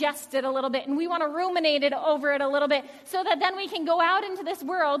digest it a little bit, and we want to ruminate over it a little bit so that then we can go out into this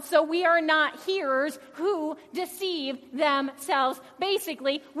world so we are not hearers who deceive themselves.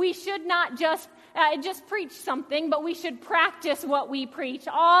 Basically, we should not just preach something, but we should practice what we preach.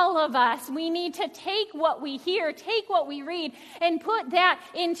 All of us, we need to take what we hear, take what we read, and put that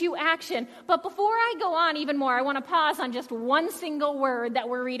into action. But before I go on even more, I want to pause on just one single word that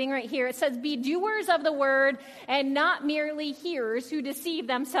we're reading right here. It says, be doers of the word and not merely hearers who deceive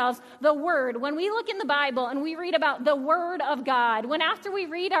themselves. The word. When we look in the Bible and we read about the word of God, when after we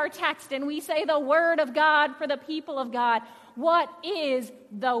read our text and we say the word of God for the people of God, what is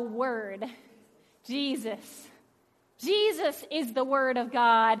the word? Jesus. Jesus is the Word of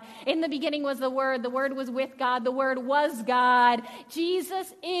God. In the beginning was the Word was with God, the Word was God.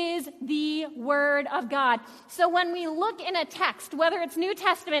 Jesus is the Word of God. So when we look in a text, whether it's New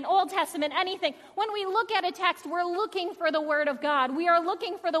Testament, Old Testament, anything, when we look at a text, we're looking for the Word of God. We are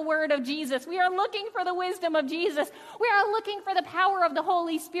looking for the Word of Jesus. We are looking for the wisdom of Jesus. We are looking for the power of the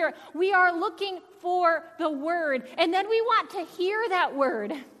Holy Spirit. We are looking for the Word. And then we want to hear that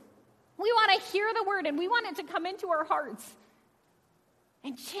Word. We want to hear the word, and we want it to come into our hearts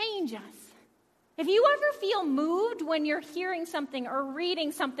and change us. If you ever feel moved when you're hearing something or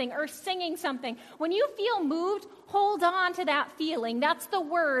reading something or singing something, when you feel moved, hold on to that feeling. That's the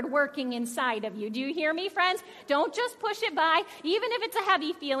word working inside of you. Do you hear me, friends? Don't just push it by, even if it's a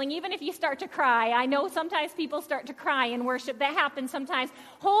heavy feeling, even if you start to cry. I know sometimes people start to cry in worship. That happens sometimes.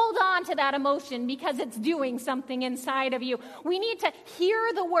 Hold on to that emotion because it's doing something inside of you. We need to hear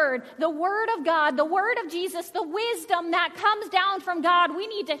the word of God, the word of Jesus, the wisdom that comes down from God. We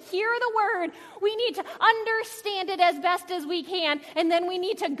need to hear the word. We need to understand it as best as we can, and then we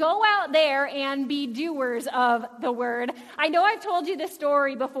need to go out there and be doers of the word. I know I've told you this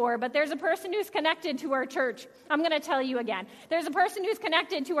story before, but there's a person who's connected to our church. I'm going to tell you again. There's a person who's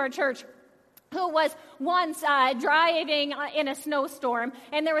connected to our church who was once driving in a snowstorm,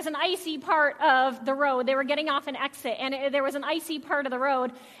 and there was an icy part of the road. They were getting off an exit, and there was an icy part of the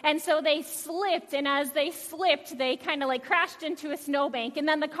road, and so they slipped, and as they slipped, they kind of like crashed into a snowbank, and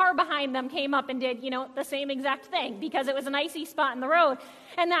then the car behind them came up and did, the same exact thing, because it was an icy spot in the road,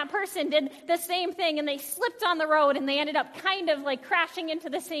 and that person did the same thing, and they slipped on the road, and they ended up kind of like crashing into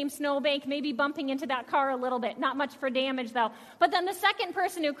the same snowbank, maybe bumping into that car a little bit, not much for damage though, but then the second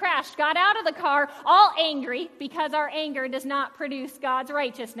person who crashed got out of the car all angry, because our anger does not produce God's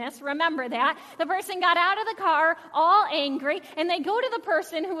righteousness. Remember that. The person got out of the car all angry, and they go to the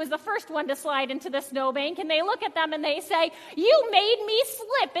person who was the first one to slide into the snowbank, and they look at them and they say, "You made me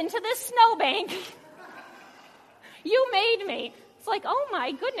slip into this snowbank. You made me." It's like, oh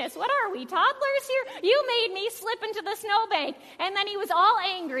my goodness, what are we, toddlers here? You made me slip into the snowbank. And then he was all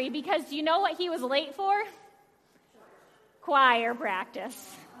angry because do you know what he was late for? Choir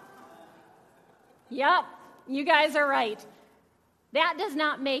practice. Yep, you guys are right. That does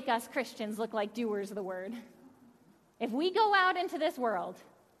not make us Christians look like doers of the word. If we go out into this world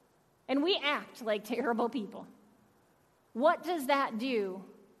and we act like terrible people, what does that do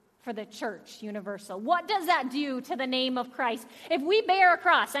for the church universal? What does that do to the name of Christ? If we bear a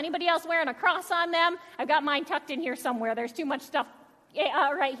cross, anybody else wearing a cross on them? I've got mine tucked in here somewhere. There's too much stuff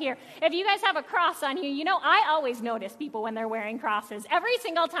right here. If you guys have a cross on you, I always notice people when they're wearing crosses. Every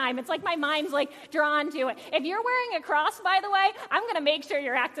single time. It's like my mind's like drawn to it. If you're wearing a cross, by the way, I'm going to make sure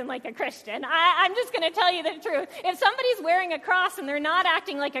you're acting like a Christian. I'm just going to tell you the truth. If somebody's wearing a cross and they're not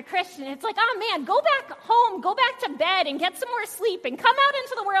acting like a Christian, it's like, oh man, go back home, go back to bed and get some more sleep and come out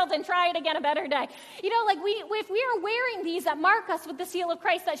into the world and try it again a better day. If we are wearing these that mark us with the seal of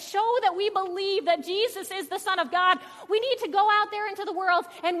Christ, that show that we believe that Jesus is the Son of God, we need to go out there into the world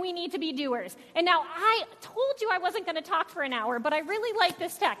and we need to be doers. And now I told you I wasn't going to talk for an hour, but I really like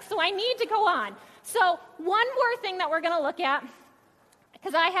this text, so I need to go on. So one more thing that we're going to look at,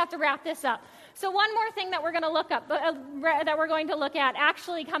 because I have to wrap this up. So one more thing that we're going to look at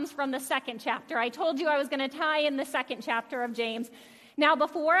actually comes from the second chapter. I told you I was going to tie in the second chapter of James. Now,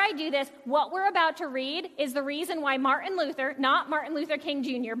 before I do this, what we're about to read is the reason why Martin Luther, not Martin Luther King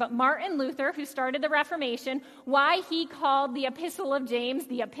Jr., but Martin Luther, who started the Reformation, why he called the Epistle of James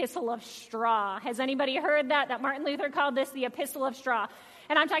the Epistle of Straw. Has anybody heard that Martin Luther called this the Epistle of Straw?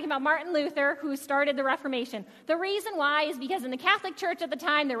 And I'm talking about Martin Luther, who started the Reformation. The reason why is because in the Catholic Church at the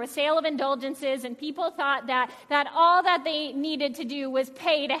time, there was sale of indulgences, and people thought that all that they needed to do was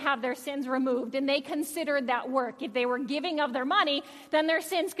pay to have their sins removed, and they considered that work. If they were giving of their money, then their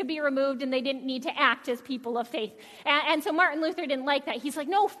sins could be removed, and they didn't need to act as people of faith. And so Martin Luther didn't like that. He's like,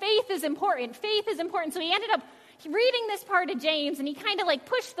 no, faith is important. Faith is important. So he ended up reading this part of James, and he kind of like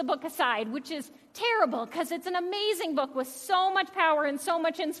pushed the book aside, which is terrible because it's an amazing book with so much power and so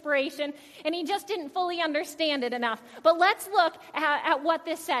much inspiration, and he just didn't fully understand it enough. But let's look at what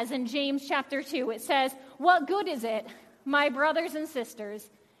this says in James chapter 2. It says, what good is it, my brothers and sisters,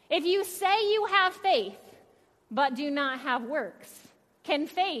 if you say you have faith but do not have works? Can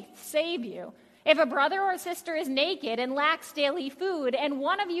faith save you? If a brother or sister is naked and lacks daily food, and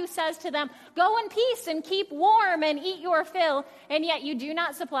one of you says to them, go in peace and keep warm and eat your fill, and yet you do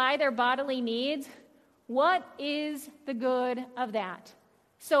not supply their bodily needs, what is the good of that?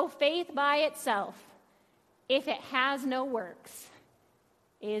 So faith by itself, if it has no works,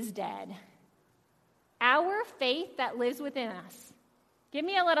 is dead. Our faith that lives within us. Give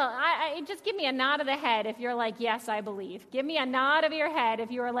me a little, just give me a nod of the head if you're like, yes, I believe. Give me a nod of your head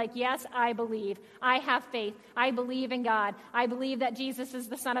if you are like, yes, I believe. I have faith. I believe in God. I believe that Jesus is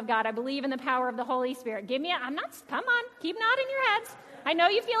the Son of God. I believe in the power of the Holy Spirit. Come on, keep nodding your heads. I know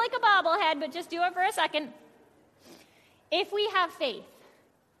you feel like a bobblehead, but just do it for a second. If we have faith,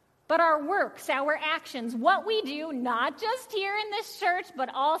 but our works, our actions, what we do, not just here in this church, but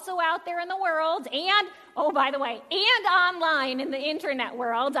also out there in the world, and, oh, by the way, and online in the internet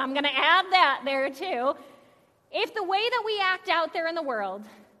world, I'm going to add that there too. If the way that we act out there in the world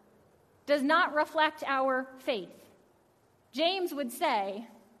does not reflect our faith, James would say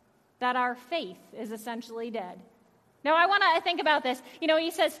that our faith is essentially dead. Now, I want to think about this.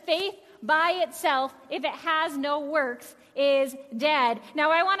 He says faith by itself, if it has no works, is dead.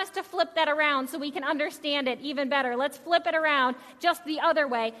 Now, I want us to flip that around so we can understand it even better. Let's flip it around just the other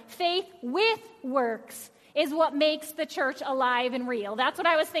way. Faith with works is what makes the church alive and real. That's what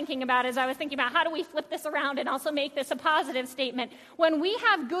I was thinking about as I was thinking about how do we flip this around and also make this a positive statement. When we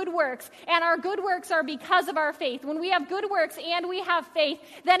have good works, and our good works are because of our faith, when we have good works and we have faith,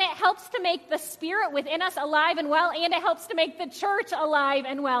 then it helps to make the Spirit within us alive and well, and it helps to make the church alive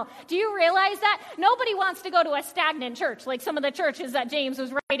and well. Do you realize that? Nobody wants to go to a stagnant church like some of the churches that James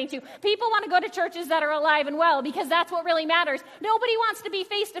was writing to. People want to go to churches that are alive and well because that's what really matters. Nobody wants to be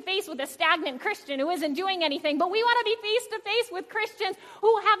face to face with a stagnant Christian who isn't doing anything, but we want to be face to face with Christians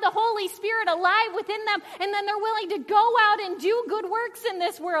who have the Holy Spirit alive within them, and then they're willing to go out and do good works in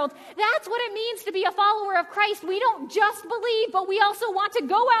this world. That's what it means to be a follower of Christ. We don't just believe, but we also want to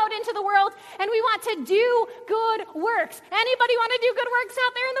go out into the world, and we want to do good works. Anybody want to do good works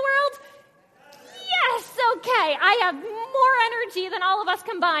out there in the world? Yes, okay. I have more energy than all of us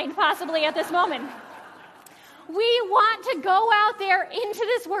combined possibly at this moment. We want to go out there into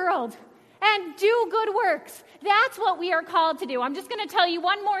this world and do good works. That's what we are called to do. I'm just going to tell you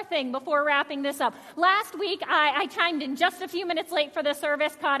one more thing before wrapping this up. Last week, I chimed in just a few minutes late for the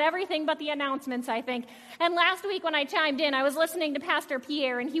service, caught everything but the announcements, I think. And last week when I chimed in, I was listening to Pastor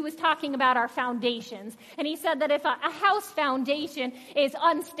Pierre, and he was talking about our foundations. And he said that if a house foundation is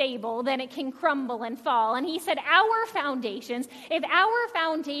unstable, then it can crumble and fall. And he said our foundations, if our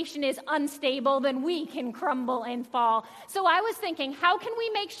foundation is unstable, then we can crumble and fall. So I was thinking, how can we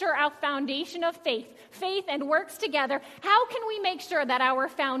make sure our foundation of faith and works together, how can we make sure that our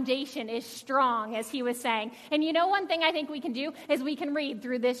foundation is strong, as he was saying? And one thing I think we can do is we can read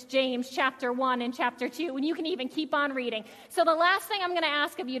through this James chapter 1 and chapter 2, and you can even keep on reading. So the last thing I'm going to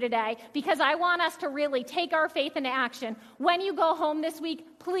ask of you today, because I want us to really take our faith into action, when you go home this week,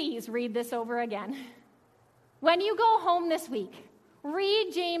 please read this over again. When you go home this week,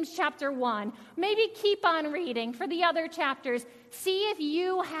 read James chapter 1. Maybe keep on reading for the other chapters. See if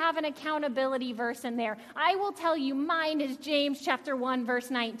you have an accountability verse in there. I will tell you mine is James chapter 1, verse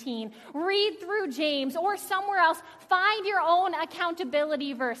 19. Read through James or somewhere else. Find your own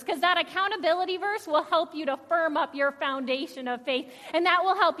accountability verse, because that accountability verse will help you to firm up your foundation of faith, and that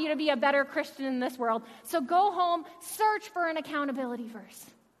will help you to be a better Christian in this world. So go home, search for an accountability verse.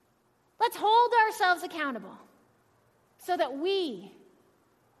 Let's hold ourselves accountable so that we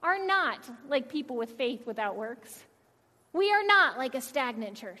are not like people with faith without works. We are not like a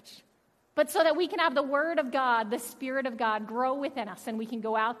stagnant church, but so that we can have the Word of God, the Spirit of God grow within us, and we can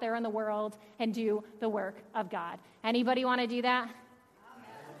go out there in the world and do the work of God. Anybody want to do that?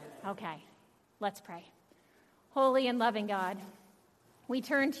 Okay, let's pray. Holy and loving God, we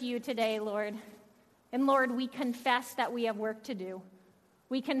turn to you today, Lord. And Lord, we confess that we have work to do.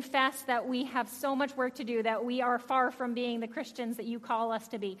 We confess that we have so much work to do, that we are far from being the Christians that you call us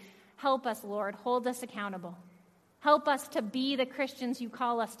to be. Help us, Lord. Hold us accountable. Help us to be the Christians you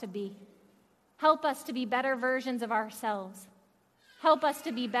call us to be. Help us to be better versions of ourselves. Help us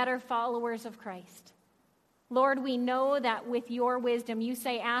to be better followers of Christ. Lord, we know that with your wisdom, you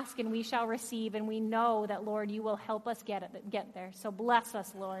say, ask and we shall receive, and we know that, Lord, you will help us get there. So bless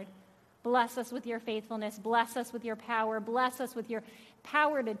us, Lord. Bless us with your faithfulness. Bless us with your power. Bless us with your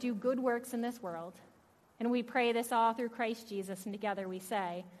power to do good works in this world. And we pray this all through Christ Jesus, and together we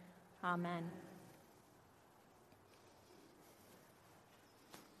say, Amen.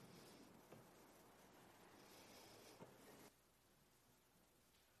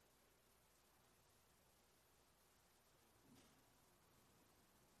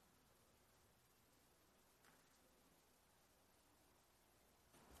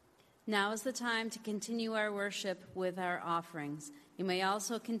 Now is the time to continue our worship with our offerings. You may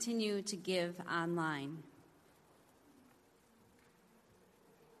also continue to give online.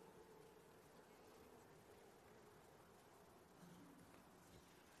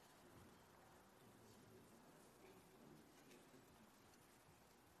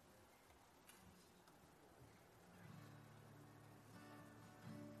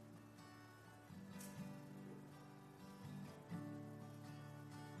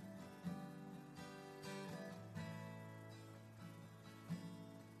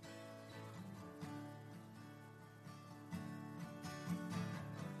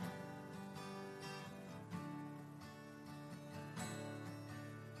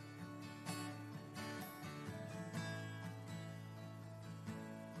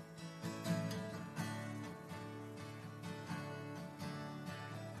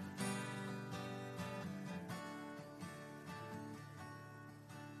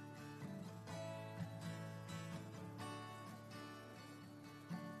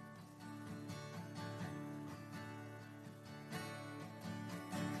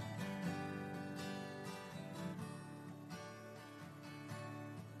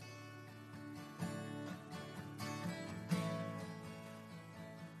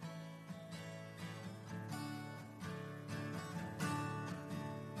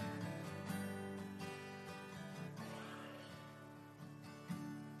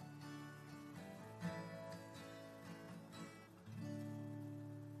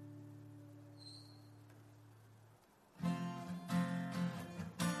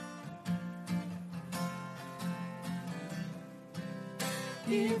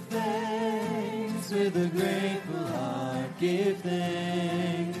 Give thanks with a grateful heart. Give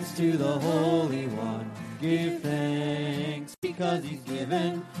thanks to the Holy One. Give thanks because he's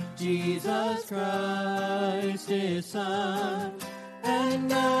given Jesus Christ, his Son. And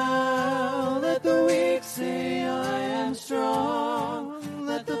now let the weak say, I am strong.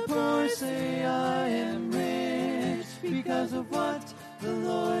 Let the poor say, I am rich because of what the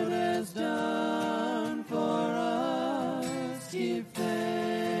Lord has done for us. Give thanks,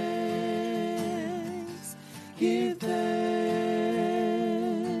 give thanks,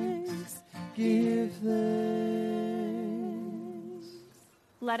 give thanks.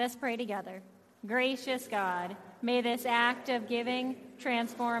 Let us pray together. Gracious God, may this act of giving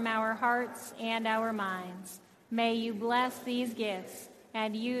transform our hearts and our minds. May you bless these gifts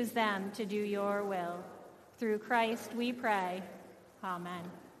and use them to do your will. Through Christ we pray. Amen.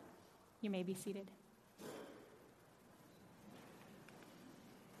 You may be seated.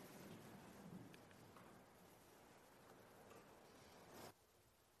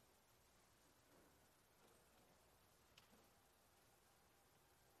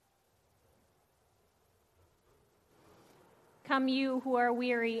 Come you who are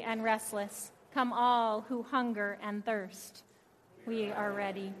weary and restless. Come all who hunger and thirst. We are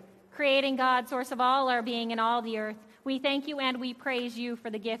ready. Creating God, source of all our being and all the earth, we thank you and we praise you for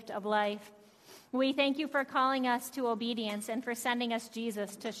the gift of life. We thank you for calling us to obedience and for sending us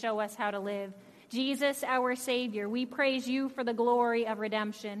Jesus to show us how to live. Jesus, our Savior, we praise you for the glory of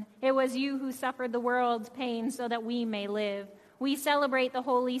redemption. It was you who suffered the world's pain so that we may live. We celebrate the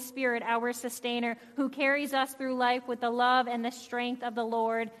Holy Spirit, our sustainer, who carries us through life with the love and the strength of the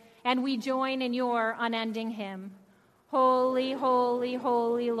Lord, and we join in your unending hymn. Holy, holy,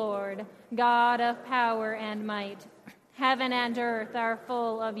 holy Lord, God of power and might, heaven and earth are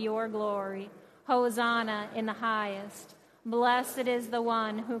full of your glory. Hosanna in the highest. Blessed is the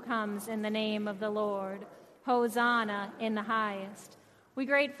one who comes in the name of the Lord. Hosanna in the highest. We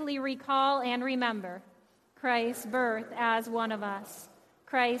gratefully recall and remember Christ's birth as one of us,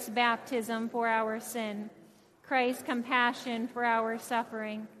 Christ's baptism for our sin, Christ's compassion for our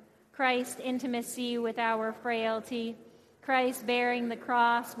suffering, Christ's intimacy with our frailty, Christ bearing the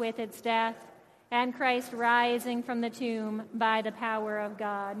cross with its death, and Christ rising from the tomb by the power of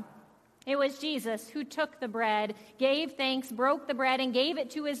God. It was Jesus who took the bread, gave thanks, broke the bread, and gave it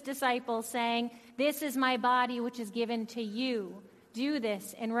to his disciples, saying, "This is my body which is given to you. Do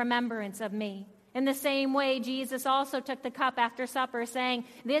this in remembrance of me." In the same way, Jesus also took the cup after supper, saying,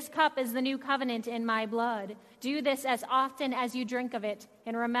 "This cup is the new covenant in my blood. Do this as often as you drink of it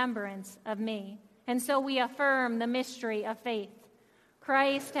in remembrance of me." And so we affirm the mystery of faith.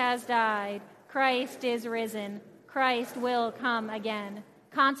 Christ has died. Christ is risen. Christ will come again.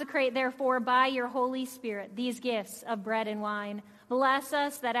 Consecrate, therefore, by your Holy Spirit, these gifts of bread and wine. Bless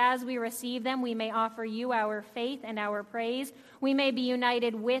us that as we receive them, we may offer you our faith and our praise. We may be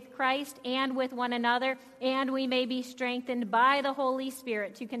united with Christ and with one another, and we may be strengthened by the Holy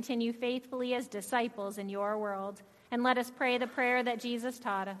Spirit to continue faithfully as disciples in your world. And let us pray the prayer that Jesus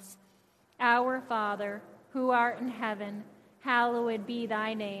taught us. Our Father, who art in heaven, hallowed be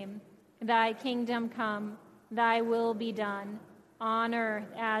thy name. Thy kingdom come, thy will be done, on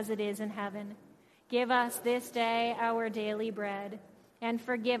earth as it is in heaven. Give us this day our daily bread, and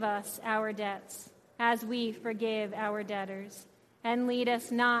forgive us our debts, as we forgive our debtors. And lead us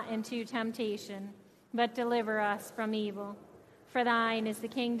not into temptation, but deliver us from evil. For thine is the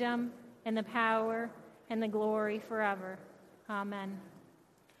kingdom, and the power, and the glory forever. Amen.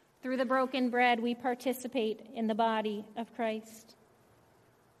 Through the broken bread, we participate in the body of Christ.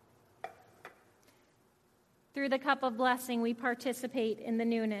 Through the cup of blessing, we participate in the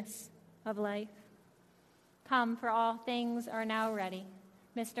newness of life. Come, for all things are now ready.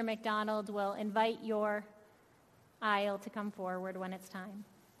 Mr. McDonald will invite your aisle to come forward when it's time.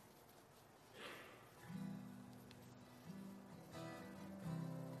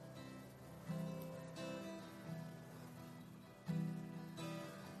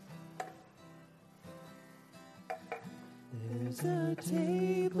 There's a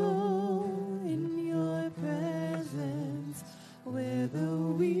table in your presence where the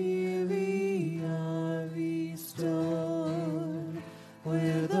weary are restored,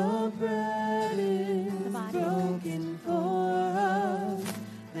 where the bread is broken for us,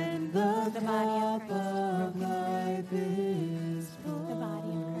 and the cup of life is poured. The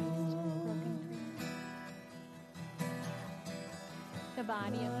body of Christ broken for you. The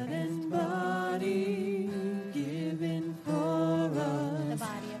body of Christ. And body given for us. The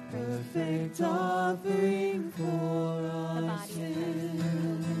body of Christ. Perfect offering for our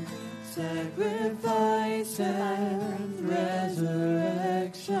sin. Sacrifice and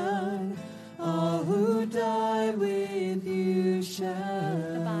resurrection. All who died with you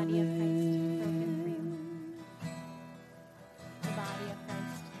shall The body of Christ broken for you. The body of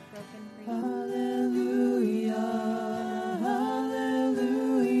Christ broken for you. Hallelujah.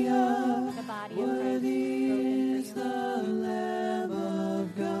 Hallelujah. The body of Christ Worthy broken is for the you. Lamb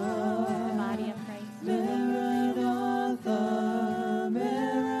of God. The body of Christ. Maranatha,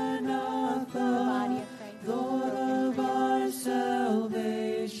 Maranatha, The body of Christ. Lord of our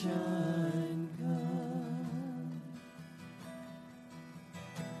salvation, come.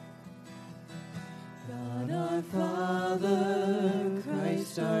 God our Father,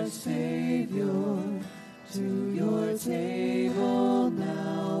 Christ our Savior, to your table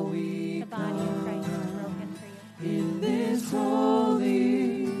now we The body of Christ broken for you. in this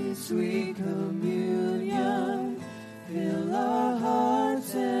holy, sweet communion, fill our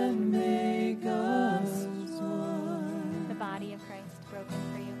hearts and make us one. The body of Christ broken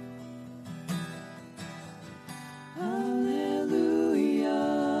for you. Hallelujah,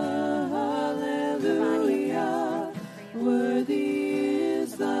 hallelujah, worthy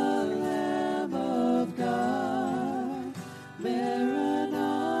is the Lamb of God.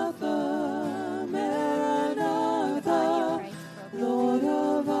 Maranatha, Maranatha, Lord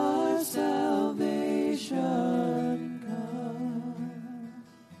of our salvation, come.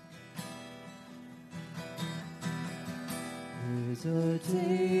 There's a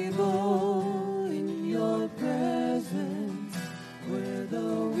table in your presence where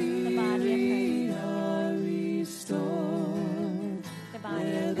the weary are restored, The body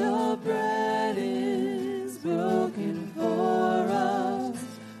where of the bread is broken for us,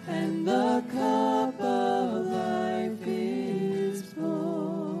 and the cup of life is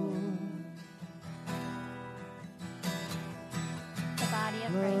poured. The body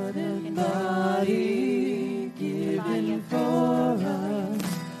of Christ Blood broken and for you. body given for us,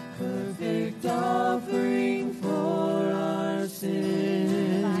 perfect offering for our The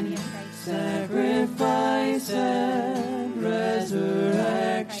sin. body of Christ. Sacrifice and resurrection.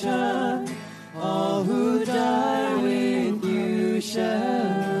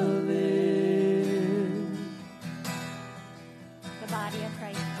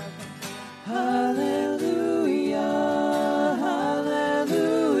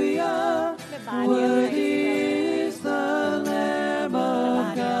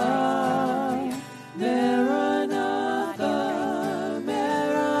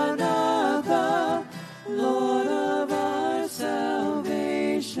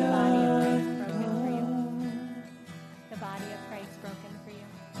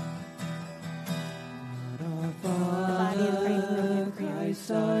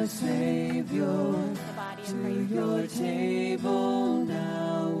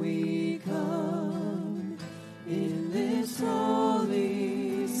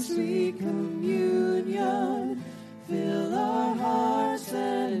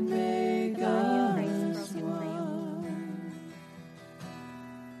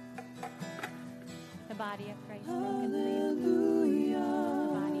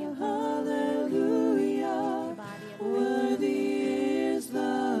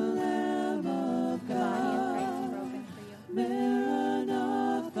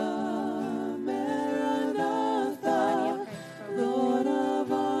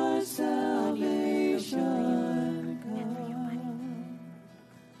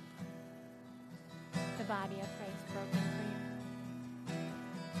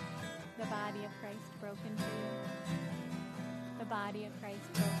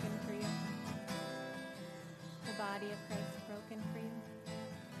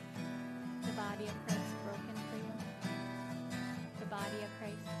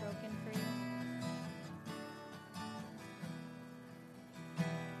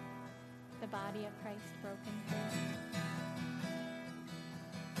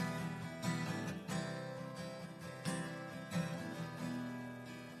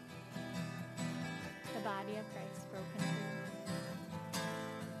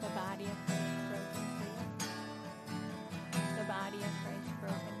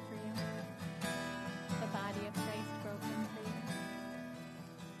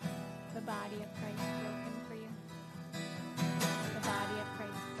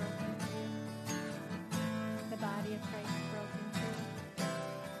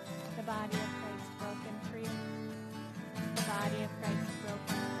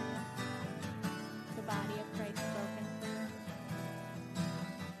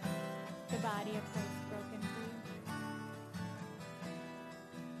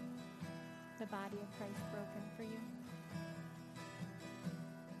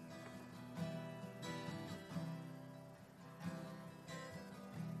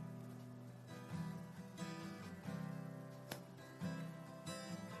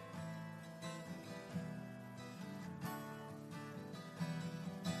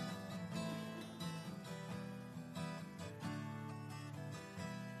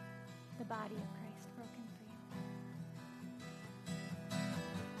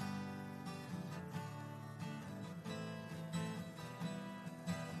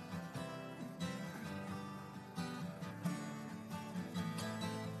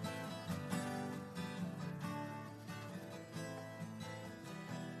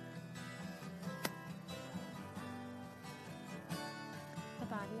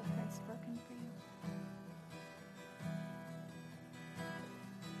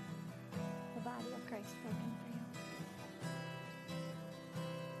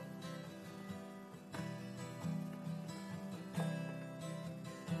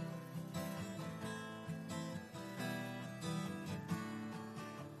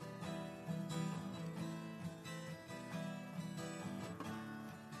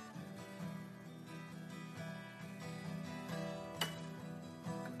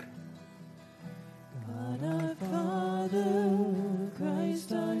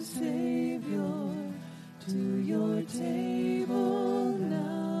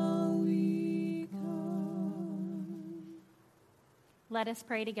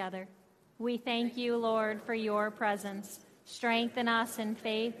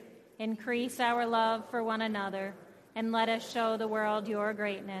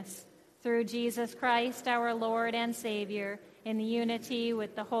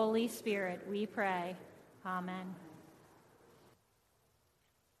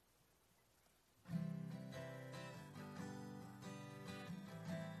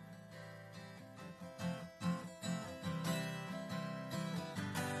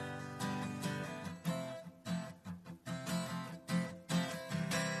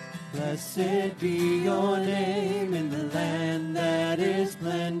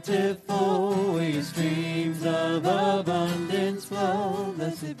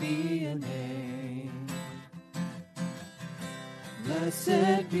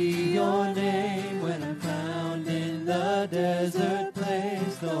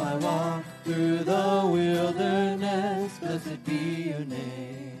 though I walk through the wilderness, blessed be your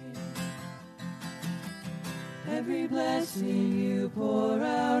name. Every blessing you pour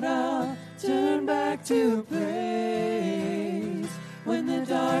out, I'll turn back to praise. When the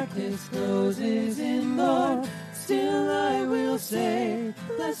darkness closes in, Lord, still I will say,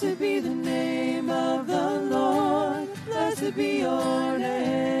 blessed be the name of the Lord. Blessed be your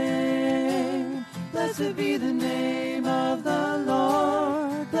name. Blessed be the name of the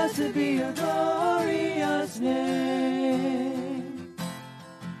Lord. Blessed be your glorious name.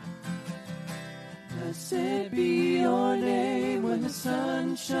 Blessed be your name when the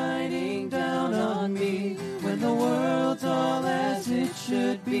sun's shining down on me, when the world's all as it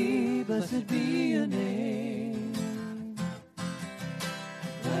should be. Blessed be your name.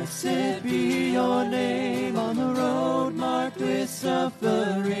 Blessed be your name on the road marked with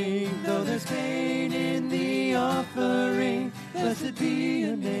suffering, though there's pain in the offering. Blessed be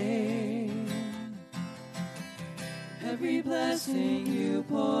your name. Every blessing you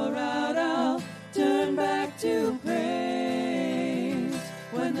pour out, I'll turn back to praise.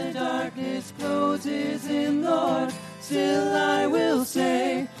 When the darkness closes in, Lord, still I will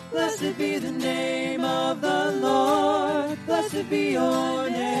say, blessed be the name of the Lord. Blessed be your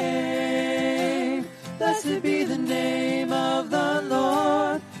name. Blessed be the name of the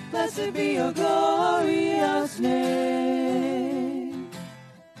Lord. Blessed be your glorious name.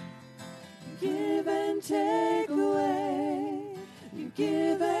 You give and take away. You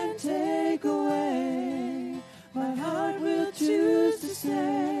give and take away. My heart will choose to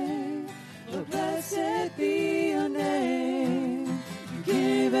say, oh, blessed be your name. You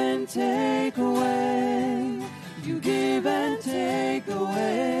give and take away. You give and take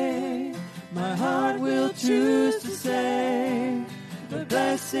away. My heart will choose to say, but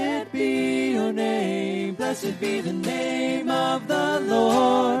blessed be your name. Blessed be the name of the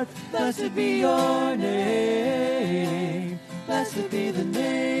Lord. Blessed be your name. Blessed be the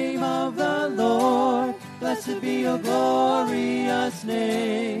name of the Lord. Blessed be your glorious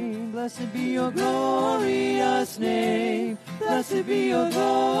name. Blessed be your glorious name. Blessed be your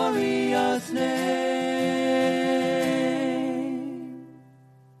glorious name.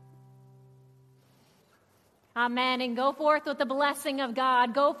 Amen. And go forth with the blessing of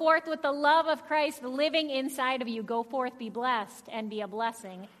God. Go forth with the love of Christ living inside of you. Go forth, be blessed, and be a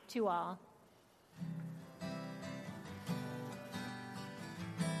blessing to all.